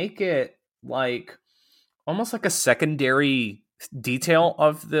they make it like almost like a secondary detail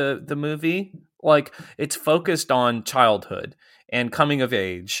of the movie. Like, it's focused on childhood and coming of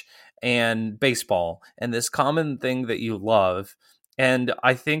age and baseball and this common thing that you love. And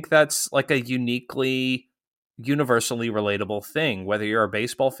I think that's like a universally relatable thing, whether you're a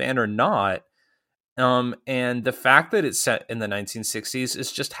baseball fan or not. And the fact that it's set in the 1960s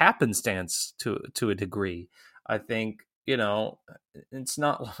is just happenstance to a degree. I think, it's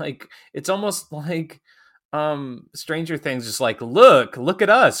not like, it's almost like Stranger Things is like, look at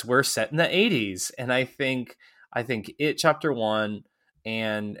us, we're set in the 80s. And I think It Chapter 1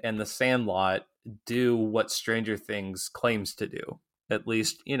 and The Sandlot do what Stranger Things claims to do. at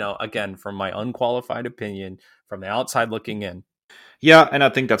least, again, from my unqualified opinion, from the outside looking in. Yeah, and I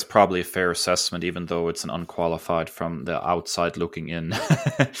think that's probably a fair assessment, even though it's an unqualified from the outside looking in.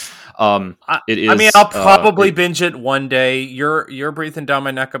 It is. I mean, I'll probably binge it one day. You're breathing down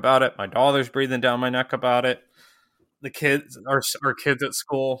my neck about it. My daughter's breathing down my neck about it. The kids, our kids at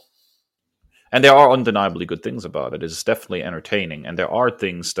school. And there are undeniably good things about it. It's definitely entertaining, and there are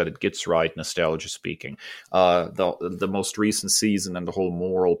things that it gets right, nostalgia speaking. The most recent season and the whole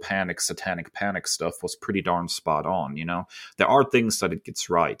moral panic, satanic panic stuff was pretty darn spot on. There are things that it gets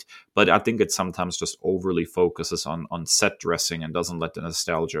right, but I think it sometimes just overly focuses on set dressing and doesn't let the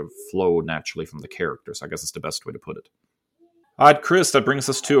nostalgia flow naturally from the characters. I guess it's the best way to put it. All right, Chris, that brings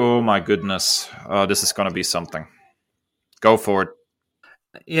us to, oh my goodness, this is going to be something. Go for it.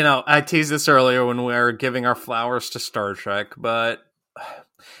 I teased this earlier when we were giving our flowers to Star Trek, but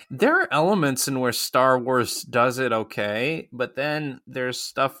there are elements in where Star Wars does it okay, but then there's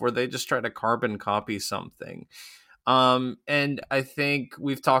stuff where they just try to carbon copy something. And I think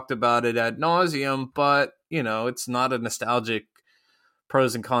we've talked about it ad nauseum, but it's not a nostalgic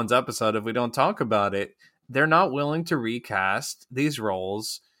pros and cons episode if we don't talk about it. They're not willing to recast these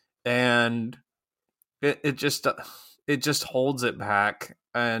roles, and it just holds it back.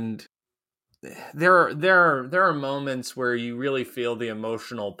 And there are moments where you really feel the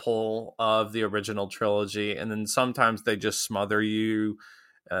emotional pull of the original trilogy, and then sometimes they just smother you.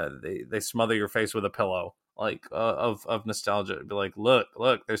 They smother your face with a pillow, like of nostalgia. It'd be like, look,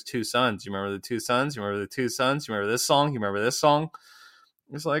 there's two suns. You remember the two suns? You remember the two suns? You remember this song? You remember this song?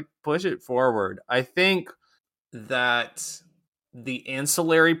 It's like, push it forward. I think that the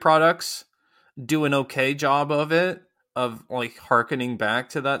ancillary products do an okay job of it, of like hearkening back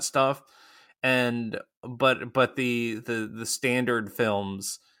to that stuff, but the standard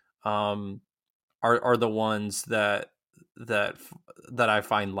films are the ones that I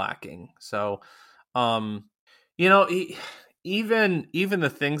find lacking. So even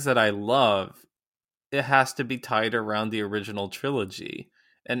the things that I love, it has to be tied around the original trilogy.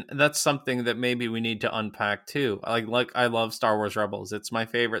 And that's something that maybe we need to unpack too. Like I love Star Wars Rebels. It's my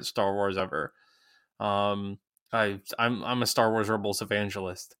favorite Star Wars ever. I'm a Star Wars Rebels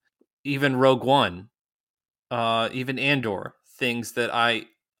evangelist. Even Rogue One, even Andor, things that I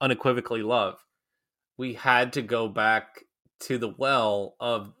unequivocally love. We had to go back to the well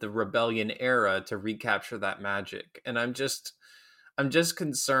of the Rebellion era to recapture that magic. And I'm just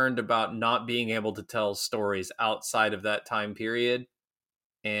concerned about not being able to tell stories outside of that time period.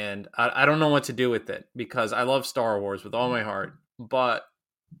 And I don't know what to do with it, because I love Star Wars with all my heart, but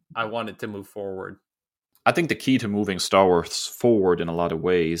I want it to move forward. I think the key to moving Star Wars forward in a lot of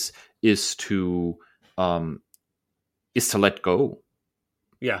ways is to let go.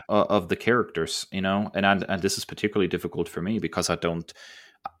 Yeah. Of the characters, and this is particularly difficult for me because I don't,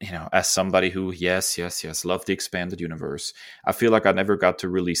 as somebody who yes loved the expanded universe, I feel like I never got to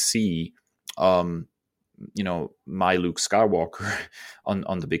really see my Luke Skywalker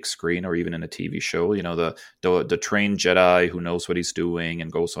on the big screen or even in a TV show. The trained Jedi who knows what he's doing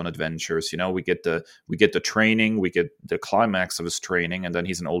and goes on adventures. We get the training, we get the climax of his training, and then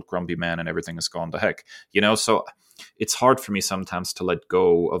he's an old grumpy man and everything has gone to heck. So it's hard for me sometimes to let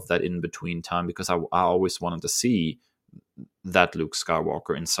go of that in between time, because I always wanted to see that Luke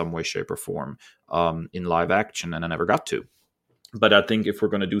Skywalker in some way, shape, or form in live action, and I never got to. But I think if we're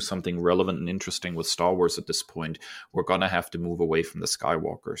going to do something relevant and interesting with Star Wars at this point, we're going to have to move away from the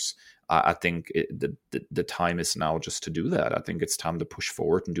Skywalkers. I think the time is now just to do that. I think it's time to push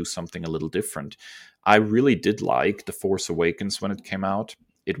forward and do something a little different. I really did like The Force Awakens when it came out.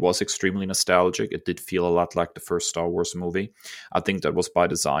 It was extremely nostalgic. It did feel a lot like the first Star Wars movie. I think that was by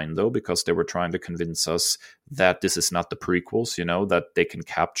design, though, because they were trying to convince us that this is not the prequels, that they can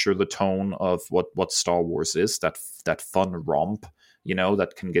capture the tone of what Star Wars is, that fun romp,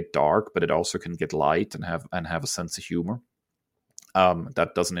 that can get dark, but it also can get light and have a sense of humor.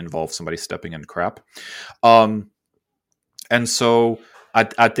 That doesn't involve somebody stepping in crap. And so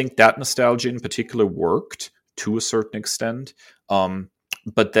I think that nostalgia in particular worked to a certain extent.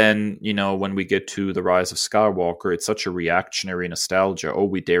 But then, when we get to The Rise of Skywalker, it's such a reactionary nostalgia. Oh,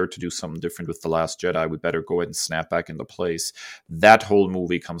 we dared to do something different with The Last Jedi. We better go ahead and snap back into place. That whole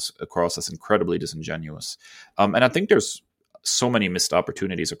movie comes across as incredibly disingenuous. And I think there's so many missed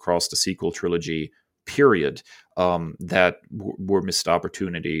opportunities across the sequel trilogy, period, that were missed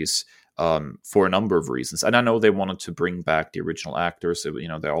opportunities for a number of reasons. And I know they wanted to bring back the original actors.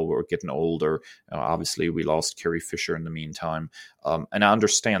 They all were getting older. Obviously, we lost Carrie Fisher in the meantime. And I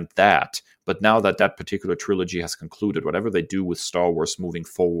understand that. But now that that particular trilogy has concluded, whatever they do with Star Wars moving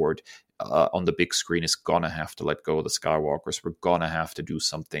forward on the big screen is going to have to let go of the Skywalkers. We're going to have to do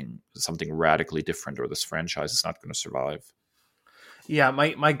something radically different, or this franchise is not going to survive. Yeah,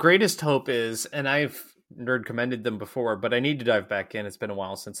 my greatest hope is, and I've nerd commended them before, but I need to dive back in. It's been a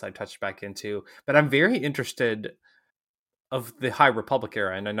while since I touched back into, but I'm very interested of the High Republic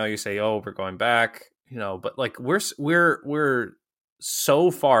era. And I know you say, "Oh, we're going back," but like we're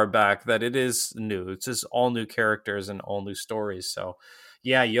so far back that it is new. It's just all new characters and all new stories. So,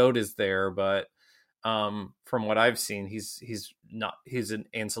 yeah, Yoda's there, but from what I've seen, he's an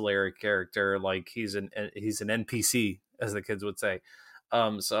ancillary character. Like he's an NPC, as the kids would say.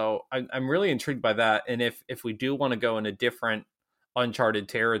 So I'm really intrigued by that. And if we do want to go in a different uncharted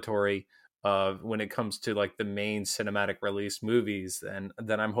territory when it comes to like the main cinematic release movies,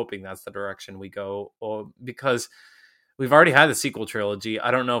 then I'm hoping that's the direction we go. Because we've already had the sequel trilogy.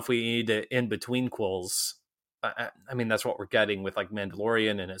 I don't know if we need in between quills. I mean, that's what we're getting with like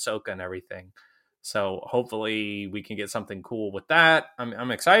Mandalorian and Ahsoka and everything. So hopefully we can get something cool with that.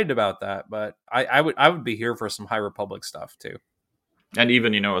 I'm excited about that, but I would be here for some High Republic stuff too. And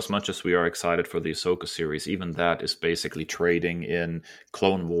even, as much as we are excited for the Ahsoka series, even that is basically trading in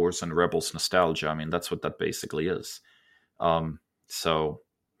Clone Wars and Rebels nostalgia. I mean, that's what that basically is. So,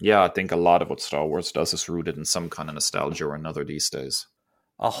 yeah, I think a lot of what Star Wars does is rooted in some kind of nostalgia or another these days.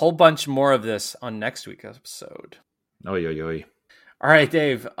 A whole bunch more of this on next week's episode. Oy, oy, oy. All right,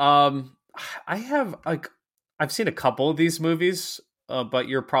 Dave. I've seen a couple of these movies, but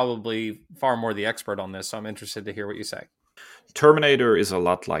you're probably far more the expert on this, so I'm interested to hear what you say. Terminator is a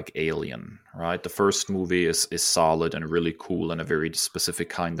lot like Alien, right? The first movie is solid and really cool and a very specific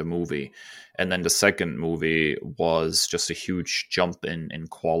kind of movie. And then the second movie was just a huge jump in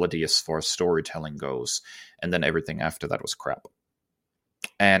quality as far as storytelling goes. And then everything after that was crap.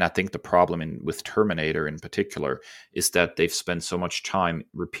 And I think the problem with Terminator in particular is that they've spent so much time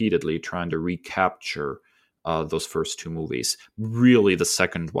repeatedly trying to recapture those first two movies. Really, the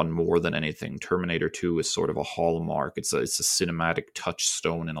second one more than anything. Terminator 2 is sort of a hallmark. It's a cinematic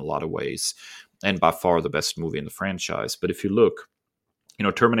touchstone in a lot of ways, and by far the best movie in the franchise. But if you look,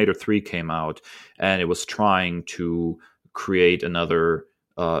 Terminator 3 came out, and it was trying to create another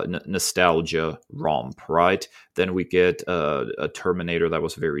nostalgia romp, right? Then we get a Terminator that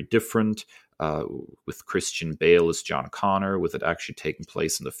was very different, with Christian Bale as John Connor, with it actually taking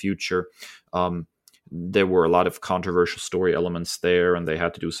place in the future. There were a lot of controversial story elements there, and they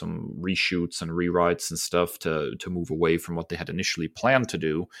had to do some reshoots and rewrites and stuff to move away from what they had initially planned to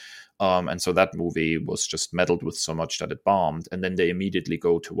do. And so that movie was just meddled with so much that it bombed. And then they immediately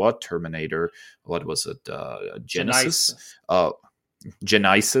go to what? Terminator. What was it? Genesis?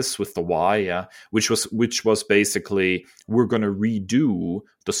 Genesis with the Y, yeah. Which was basically, we're going to redo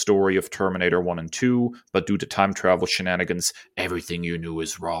the story of Terminator 1 and 2, but due to time travel shenanigans, everything you knew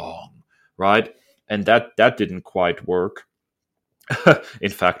is wrong, right? And that didn't quite work.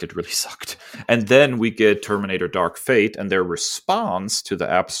 In fact, it really sucked. And then we get Terminator Dark Fate, and their response to the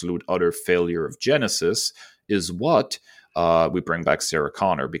absolute utter failure of Genesis is what? We bring back Sarah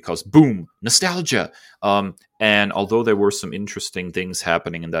Connor because, boom, nostalgia. And although there were some interesting things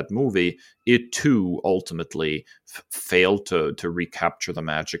happening in that movie, it too ultimately failed to recapture the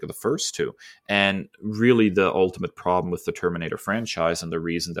magic of the first two. And really the ultimate problem with the Terminator franchise, and the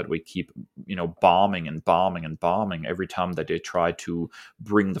reason that we keep, bombing and bombing and bombing every time that they try to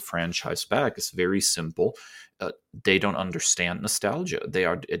bring the franchise back, is very simple. They don't understand nostalgia. They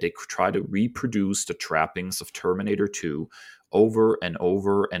try to reproduce the trappings of Terminator 2 over and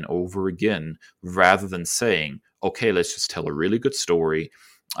over and over again, rather than saying, okay, let's just tell a really good story,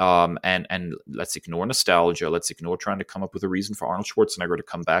 and let's ignore nostalgia. Let's ignore trying to come up with a reason for Arnold Schwarzenegger to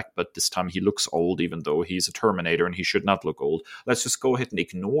come back, but this time he looks old, even though he's a Terminator and he should not look old. Let's just go ahead and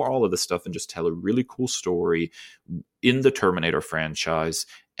ignore all of this stuff and just tell a really cool story in the Terminator franchise,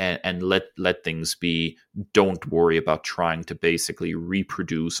 and let things be. Don't worry about trying to basically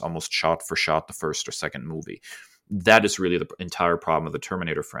reproduce almost shot for shot the first or second movie. That is really the entire problem of the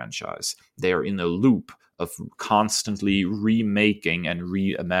Terminator franchise. They are in a loop of constantly remaking and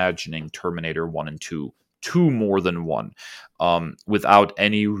reimagining Terminator 1 and 2 more than one, without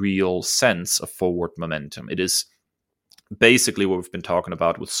any real sense of forward momentum. It is basically what we've been talking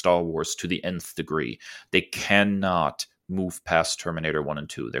about with Star Wars to the nth degree. They cannot move past Terminator 1 and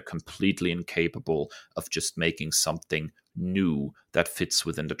 2. They're completely incapable of just making something new that fits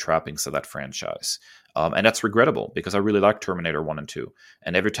within the trappings of that franchise. And that's regrettable because I really like Terminator 1 and 2.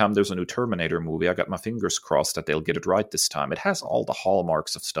 And every time there's a new Terminator movie, I got my fingers crossed that they'll get it right this time. It has all the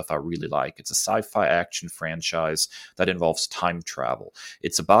hallmarks of stuff I really like. It's a sci-fi action franchise that involves time travel.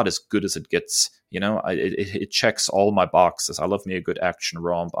 It's about as good as it gets. It checks all my boxes. I love me a good action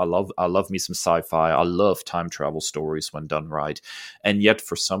romp. I love me some sci-fi. I love time travel stories when done right. And yet,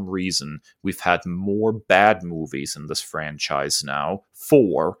 for some reason, we've had more bad movies in this franchise now,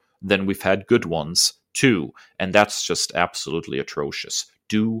 4, than we've had good ones, 2. And that's just absolutely atrocious.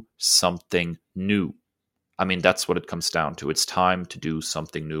 Do something new. I mean, that's what it comes down to. It's time to do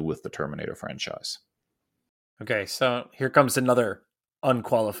something new with the Terminator franchise. Okay, so here comes another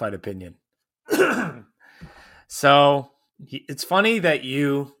unqualified opinion. So it's funny that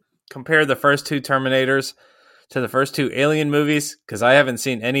you compare the first 2 Terminators to the first 2 Alien movies, because I haven't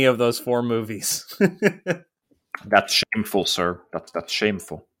seen any of those 4 movies. That's shameful, sir. That's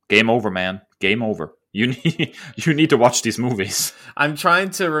shameful. Game over, man. Game over. You need to watch these movies. I'm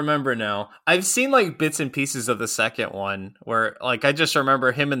trying to remember now. I've seen like bits and pieces of the second one where like I just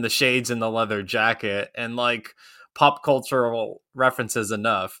remember him in the shades and the leather jacket and like pop cultural references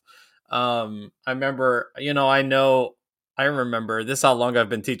enough. I remember, I remember this is how long I've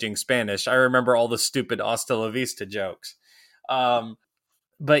been teaching Spanish. I remember all the stupid hasta la vista jokes.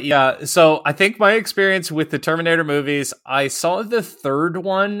 But yeah, so I think my experience with the Terminator movies, I saw the third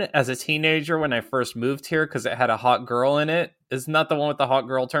one as a teenager when I first moved here because it had a hot girl in it. Isn't that the one with the hot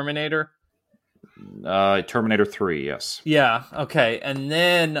girl Terminator? Terminator 3, yes. Yeah, okay. And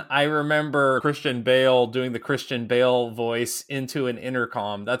then I remember Christian Bale doing the Christian Bale voice into an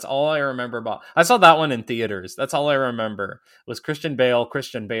intercom. That's all I remember about. I saw that one in theaters. That's all I remember was Christian Bale,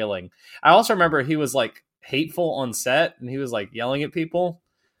 Christian Baling. I also remember he was like hateful on set and he was like yelling at people.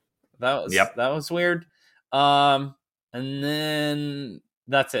 That was weird. And then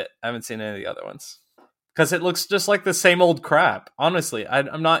that's it. I haven't seen any of the other ones. Because it looks just like the same old crap. Honestly,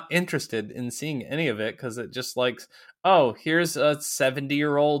 I'm not interested in seeing any of it because it just like, oh, here's a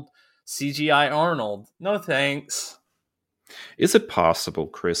 70-year-old CGI Arnold. No thanks. Is it possible,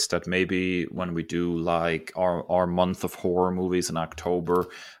 Chris, that maybe when we do like our month of horror movies in October,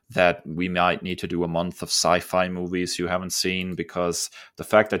 that we might need to do a month of sci-fi movies you haven't seen? Because the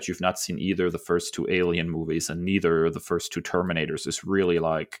fact that you've not seen either of the first 2 Alien movies and neither of the first 2 Terminators is really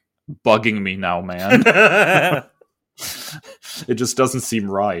like bugging me now, man. It just doesn't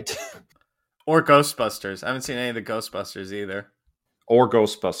seem right. Or Ghostbusters. I haven't seen any of the Ghostbusters either. Or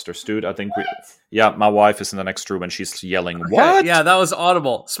Ghostbusters, dude. I think my wife is in the next room and she's yelling, what? Yeah, that was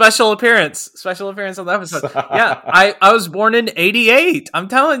audible. Special appearance on the episode. Yeah, I was born in 88. I'm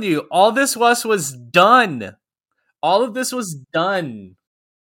telling you, all this was done. All of this was done.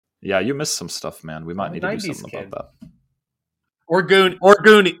 Yeah, you missed some stuff, man. We might need to do something about that. Or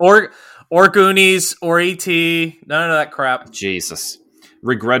Goonies, or E.T. None of that crap. Jesus.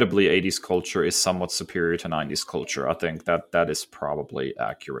 Regrettably, 80s culture is somewhat superior to 90s culture. I think that is probably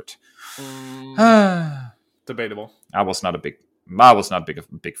accurate. Debatable. I was not a big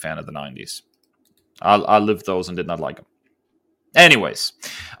fan of the 90s. I lived those and did not like them. Anyways,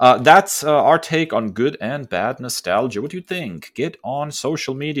 that's our take on good and bad nostalgia. What do you think? Get on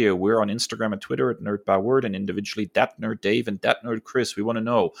social media. We're on Instagram and Twitter at NerdByWord, and individually ThatNerdDave and ThatNerdChris. We want to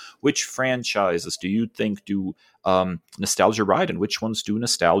know which franchises do you think do nostalgia right and which ones do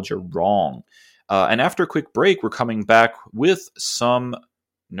nostalgia wrong. And after a quick break, we're coming back with some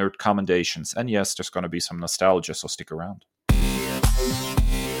nerd commendations. And yes, there's going to be some nostalgia, so stick around.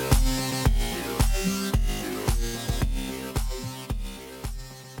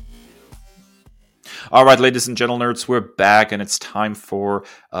 All right, ladies and gentle nerds, we're back, and it's time for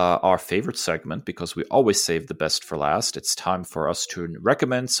our favorite segment, because we always save the best for last. It's time for us to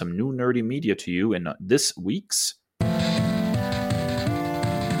recommend some new nerdy media to you in this week's Nerd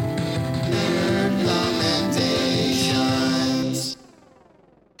Commendations.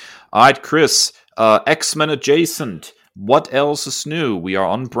 All right, Chris, X-Men adjacent. What else is new? We are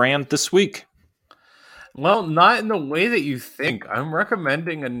on brand this week. Well, not in the way that you think. I'm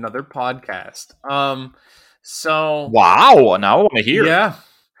recommending another podcast. So wow, now I want to hear.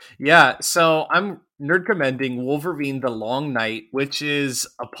 Yeah. So I'm nerd commending Wolverine: The Long Night, which is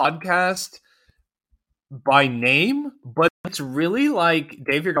a podcast by name, but it's really like,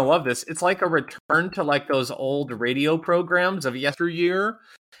 Dave, you're gonna love this. It's like a return to like those old radio programs of yesteryear.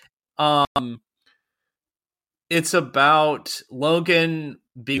 It's about Logan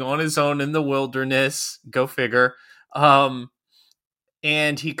being on his own in the wilderness. Go figure.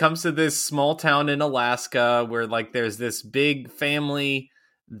 and he comes to this small town in Alaska where like there's this big family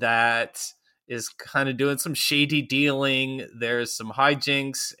that is kind of doing some shady dealing. There's some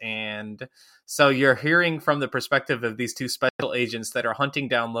hijinks, and so you're hearing from the perspective of these two special agents that are hunting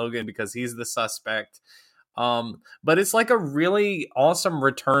down Logan because he's the suspect. But it's like a really awesome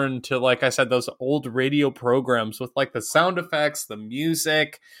return to, like I said, those old radio programs with like the sound effects, the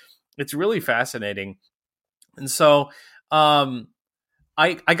music. It's really fascinating. And so I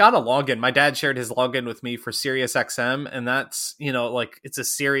got a login. My dad shared his login with me for Sirius XM, and that's, like it's a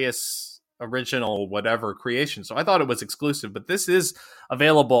Sirius original whatever creation. So I thought it was exclusive, but this is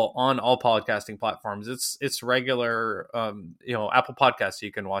available on all podcasting platforms. It's regular Apple Podcasts, so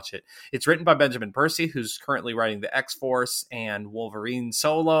you can watch it. It's written by Benjamin Percy, who's currently writing the X-Force and Wolverine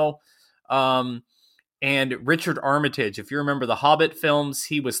solo. And Richard Armitage, if you remember the Hobbit films,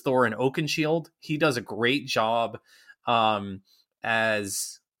 he was Thor in Oakenshield. He does a great job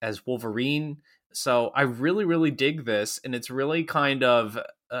as Wolverine. So I really, really dig this, and it's really kind of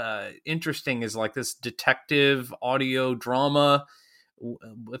interesting as like this detective audio drama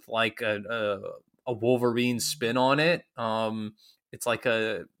with like a Wolverine spin on it. It's like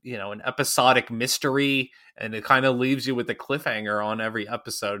an episodic mystery, and it kind of leaves you with a cliffhanger on every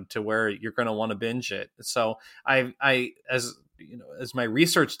episode to where you're going to want to binge it. So as my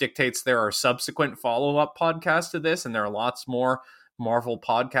research dictates, there are subsequent follow-up podcasts to this, and there are lots more Marvel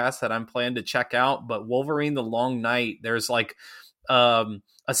podcasts that I'm planning to check out. But Wolverine the Long Night, there's like a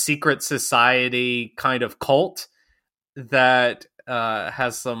secret society kind of cult that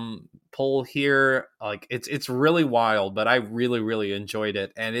has some pull here. Like it's really wild, but I really, really enjoyed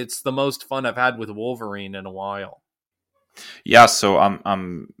it, and it's the most fun I've had with Wolverine in a while. Yeah, so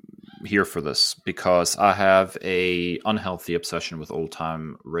I'm here for this because I have a unhealthy obsession with old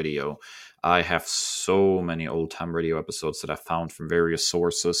time radio. I have so many old time radio episodes that I found from various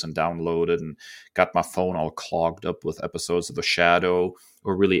sources and downloaded, and got my phone all clogged up with episodes of The Shadow,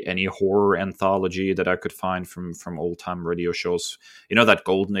 or really any horror anthology that I could find from old time radio shows. That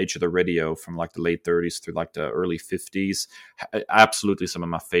golden age of the radio from like the late 30s through like the early 50s. Absolutely some of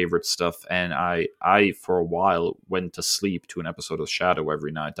my favorite stuff. And I for a while went to sleep to an episode of Shadow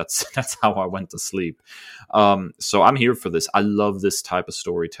every night. That's how I went to sleep. So I'm here for this. I love this type of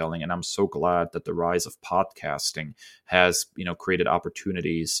storytelling, and I'm so glad that the rise of podcasting has, created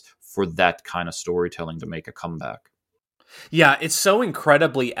opportunities for that kind of storytelling to make a comeback. Yeah, it's so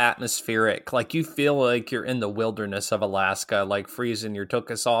incredibly atmospheric. Like you feel like you're in the wilderness of Alaska, like freezing your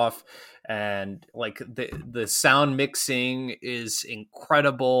tuchus off, and like the sound mixing is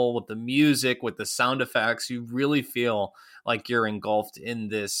incredible with the music, with the sound effects. You really feel like you're engulfed in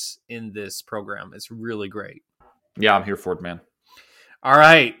this program. It's really great. Yeah, I'm here for it, man. All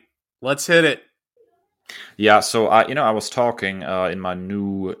right, let's hit it. Yeah, so I was talking in my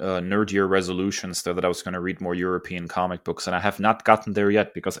new nerd year resolutions there that I was going to read more European comic books, and I have not gotten there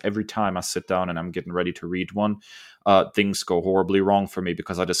yet because every time I sit down and I'm getting ready to read one, things go horribly wrong for me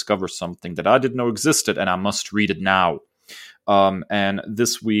because I discover something that I didn't know existed, and I must read it now. And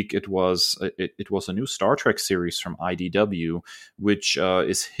this week it was a new Star Trek series from IDW, which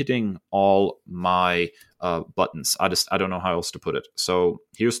is hitting all my buttons. I don't know how else to put it. So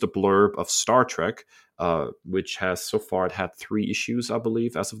here's the blurb of Star Trek, which has so far it had 3 issues, I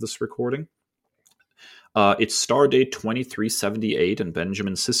believe, as of this recording. It's Stardate 2378, and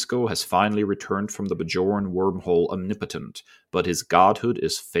Benjamin Sisko has finally returned from the Bajoran wormhole omnipotent, but his godhood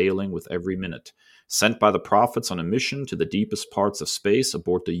is failing with every minute. Sent by the prophets on a mission to the deepest parts of space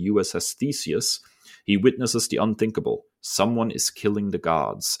aboard the USS Theseus, he witnesses the unthinkable. Someone is killing the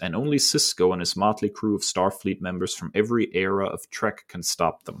gods, and only Sisko and his motley crew of Starfleet members from every era of Trek can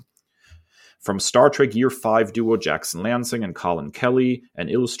stop them. From Star Trek Year 5 duo Jackson Lansing and Colin Kelly, and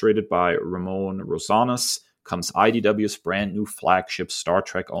illustrated by Ramon Rosanas, comes IDW's brand new flagship Star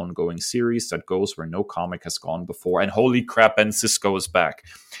Trek ongoing series that goes where no comic has gone before. And holy crap, Ben Sisko is back.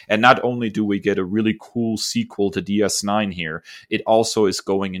 And not only do we get a really cool sequel to DS9 here, it also is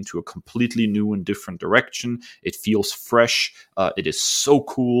going into a completely new and different direction. It feels fresh. It is so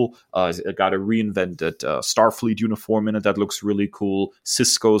cool. It got a reinvented Starfleet uniform in it that looks really cool.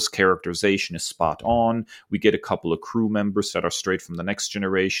 Sisko's characterization is spot on. We get a couple of crew members that are straight from the Next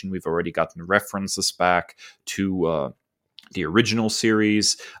Generation. We've already gotten references back to the original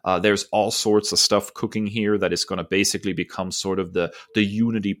series. There's all sorts of stuff cooking here that is going to basically become sort of the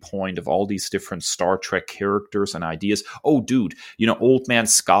unity point of all these different Star Trek characters and ideas. Oh, dude, Old Man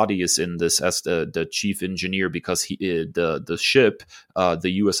Scotty is in this as the chief engineer because the ship,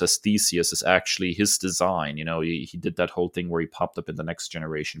 the USS Theseus, is actually his design. He did that whole thing where he popped up in the Next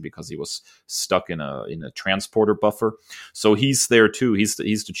Generation because he was stuck in a transporter buffer. So he's there too. He's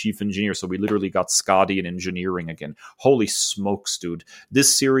the chief engineer. So we literally got Scotty in engineering again. Holy smokes, dude.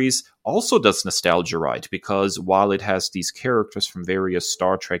 This series also does nostalgia right, because while it has these characters from various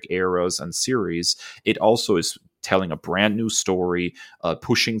Star Trek eras and series, it also is telling a brand new story,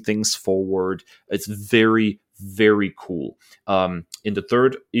 pushing things forward. It's very, very cool. In the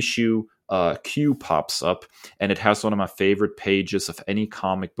third issue, Q pops up, and it has one of my favorite pages of any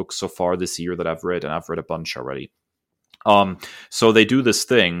comic book so far this year that I've read, and I've read a bunch already. So they do this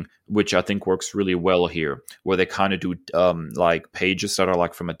thing, which I think works really well here, where they kind of do like pages that are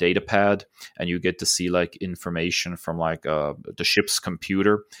like from a data pad, and you get to see like information from like the ship's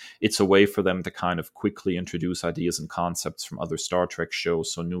computer. It's a way for them to kind of quickly introduce ideas and concepts from other Star Trek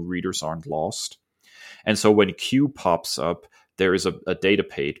shows so new readers aren't lost. And so when Q pops up, there is a data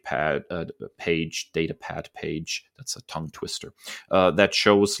pad page, that's a tongue twister, that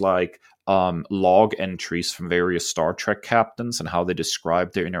shows like log entries from various Star Trek captains and how they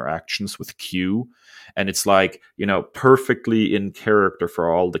describe their interactions with Q. And it's like, perfectly in character for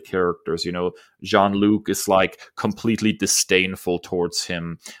all the characters. Jean-Luc is like completely disdainful towards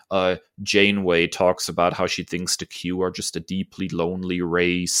him. Janeway talks about how she thinks the Q are just a deeply lonely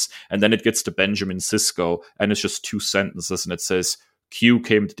race. And then it gets to Benjamin Sisko, and it's just 2 sentences, and it says, Q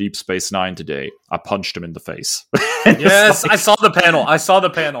came to Deep Space Nine today. I punched him in the face. Yes, I saw the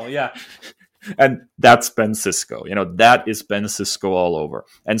panel. Yeah. And that's Ben Sisko. That is Ben Sisko all over.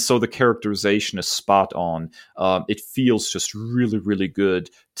 And so the characterization is spot on. It feels just really, really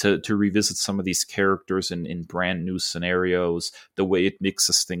good to revisit some of these characters in brand new scenarios. The way it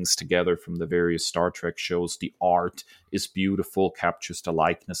mixes things together from the various Star Trek shows. The art is beautiful, captures the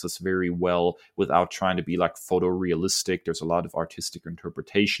likenesses very well without trying to be like photorealistic. There's a lot of artistic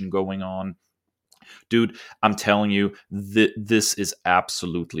interpretation going on. Dude, I'm telling you, this is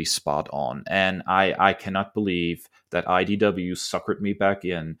absolutely spot on. And I cannot believe that IDW suckered me back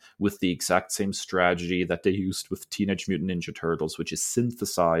in with the exact same strategy that they used with Teenage Mutant Ninja Turtles, which is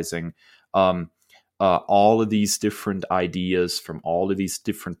synthesizing all of these different ideas from all of these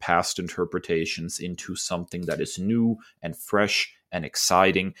different past interpretations into something that is new and fresh and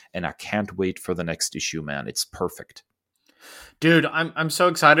exciting. And I can't wait for the next issue, man. It's perfect. Dude, I'm so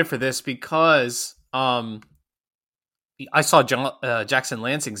excited for this because I saw Jackson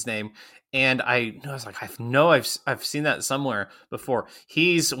Lansing's name, and I was like, I've seen that somewhere before.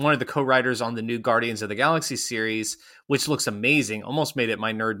 He's one of the co-writers on the new Guardians of the Galaxy series, which looks amazing. Almost made it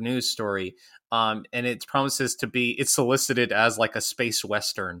my nerd news story. And it promises to be, it's solicited as like a space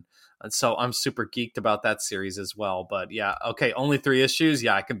western. And so I'm super geeked about that series as well. But yeah, okay, only 3 issues.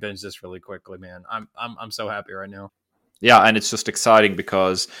 Yeah, I can binge this really quickly, man. I'm so happy right now. Yeah, and it's just exciting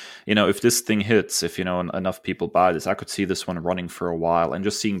because, if this thing hits, if, enough people buy this, I could see this one running for a while. And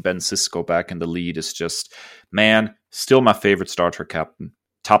just seeing Ben Sisko back in the lead is just, man, still my favorite Star Trek captain.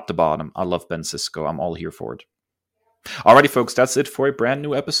 Top to bottom. I love Ben Sisko. I'm all here for it. Alrighty, folks, that's it for a brand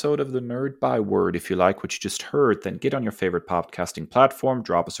new episode of the Nerd Byword. If you like what you just heard, then get on your favorite podcasting platform,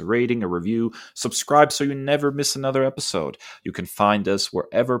 drop us a rating, a review, subscribe so you never miss another episode. You can find us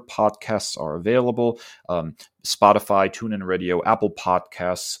wherever podcasts are available, Spotify, TuneIn Radio, Apple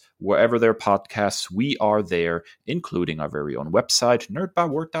Podcasts, wherever there are podcasts, we are there, including our very own website,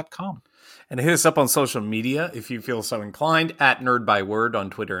 nerdbyword.com. And hit us up on social media if you feel so inclined, at Nerd Byword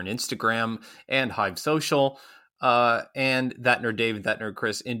on Twitter and Instagram, and Hive Social. And That Nerd Dave and That Nerd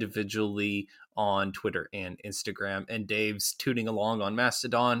Chris individually on Twitter and Instagram. And Dave's tooting along on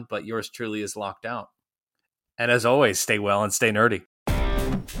Mastodon, but yours truly is locked out. And as always, stay well and stay nerdy.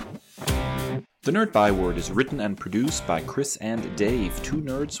 The Nerd Byword is written and produced by Chris and Dave, 2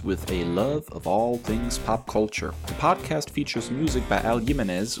 nerds with a love of all things pop culture. The podcast features music by Al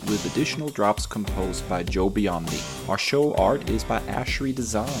Jimenez with additional drops composed by Joe Biondi. Our show art is by Ashery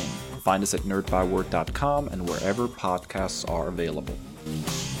Design. Find us at nerdbyword.com and wherever podcasts are available.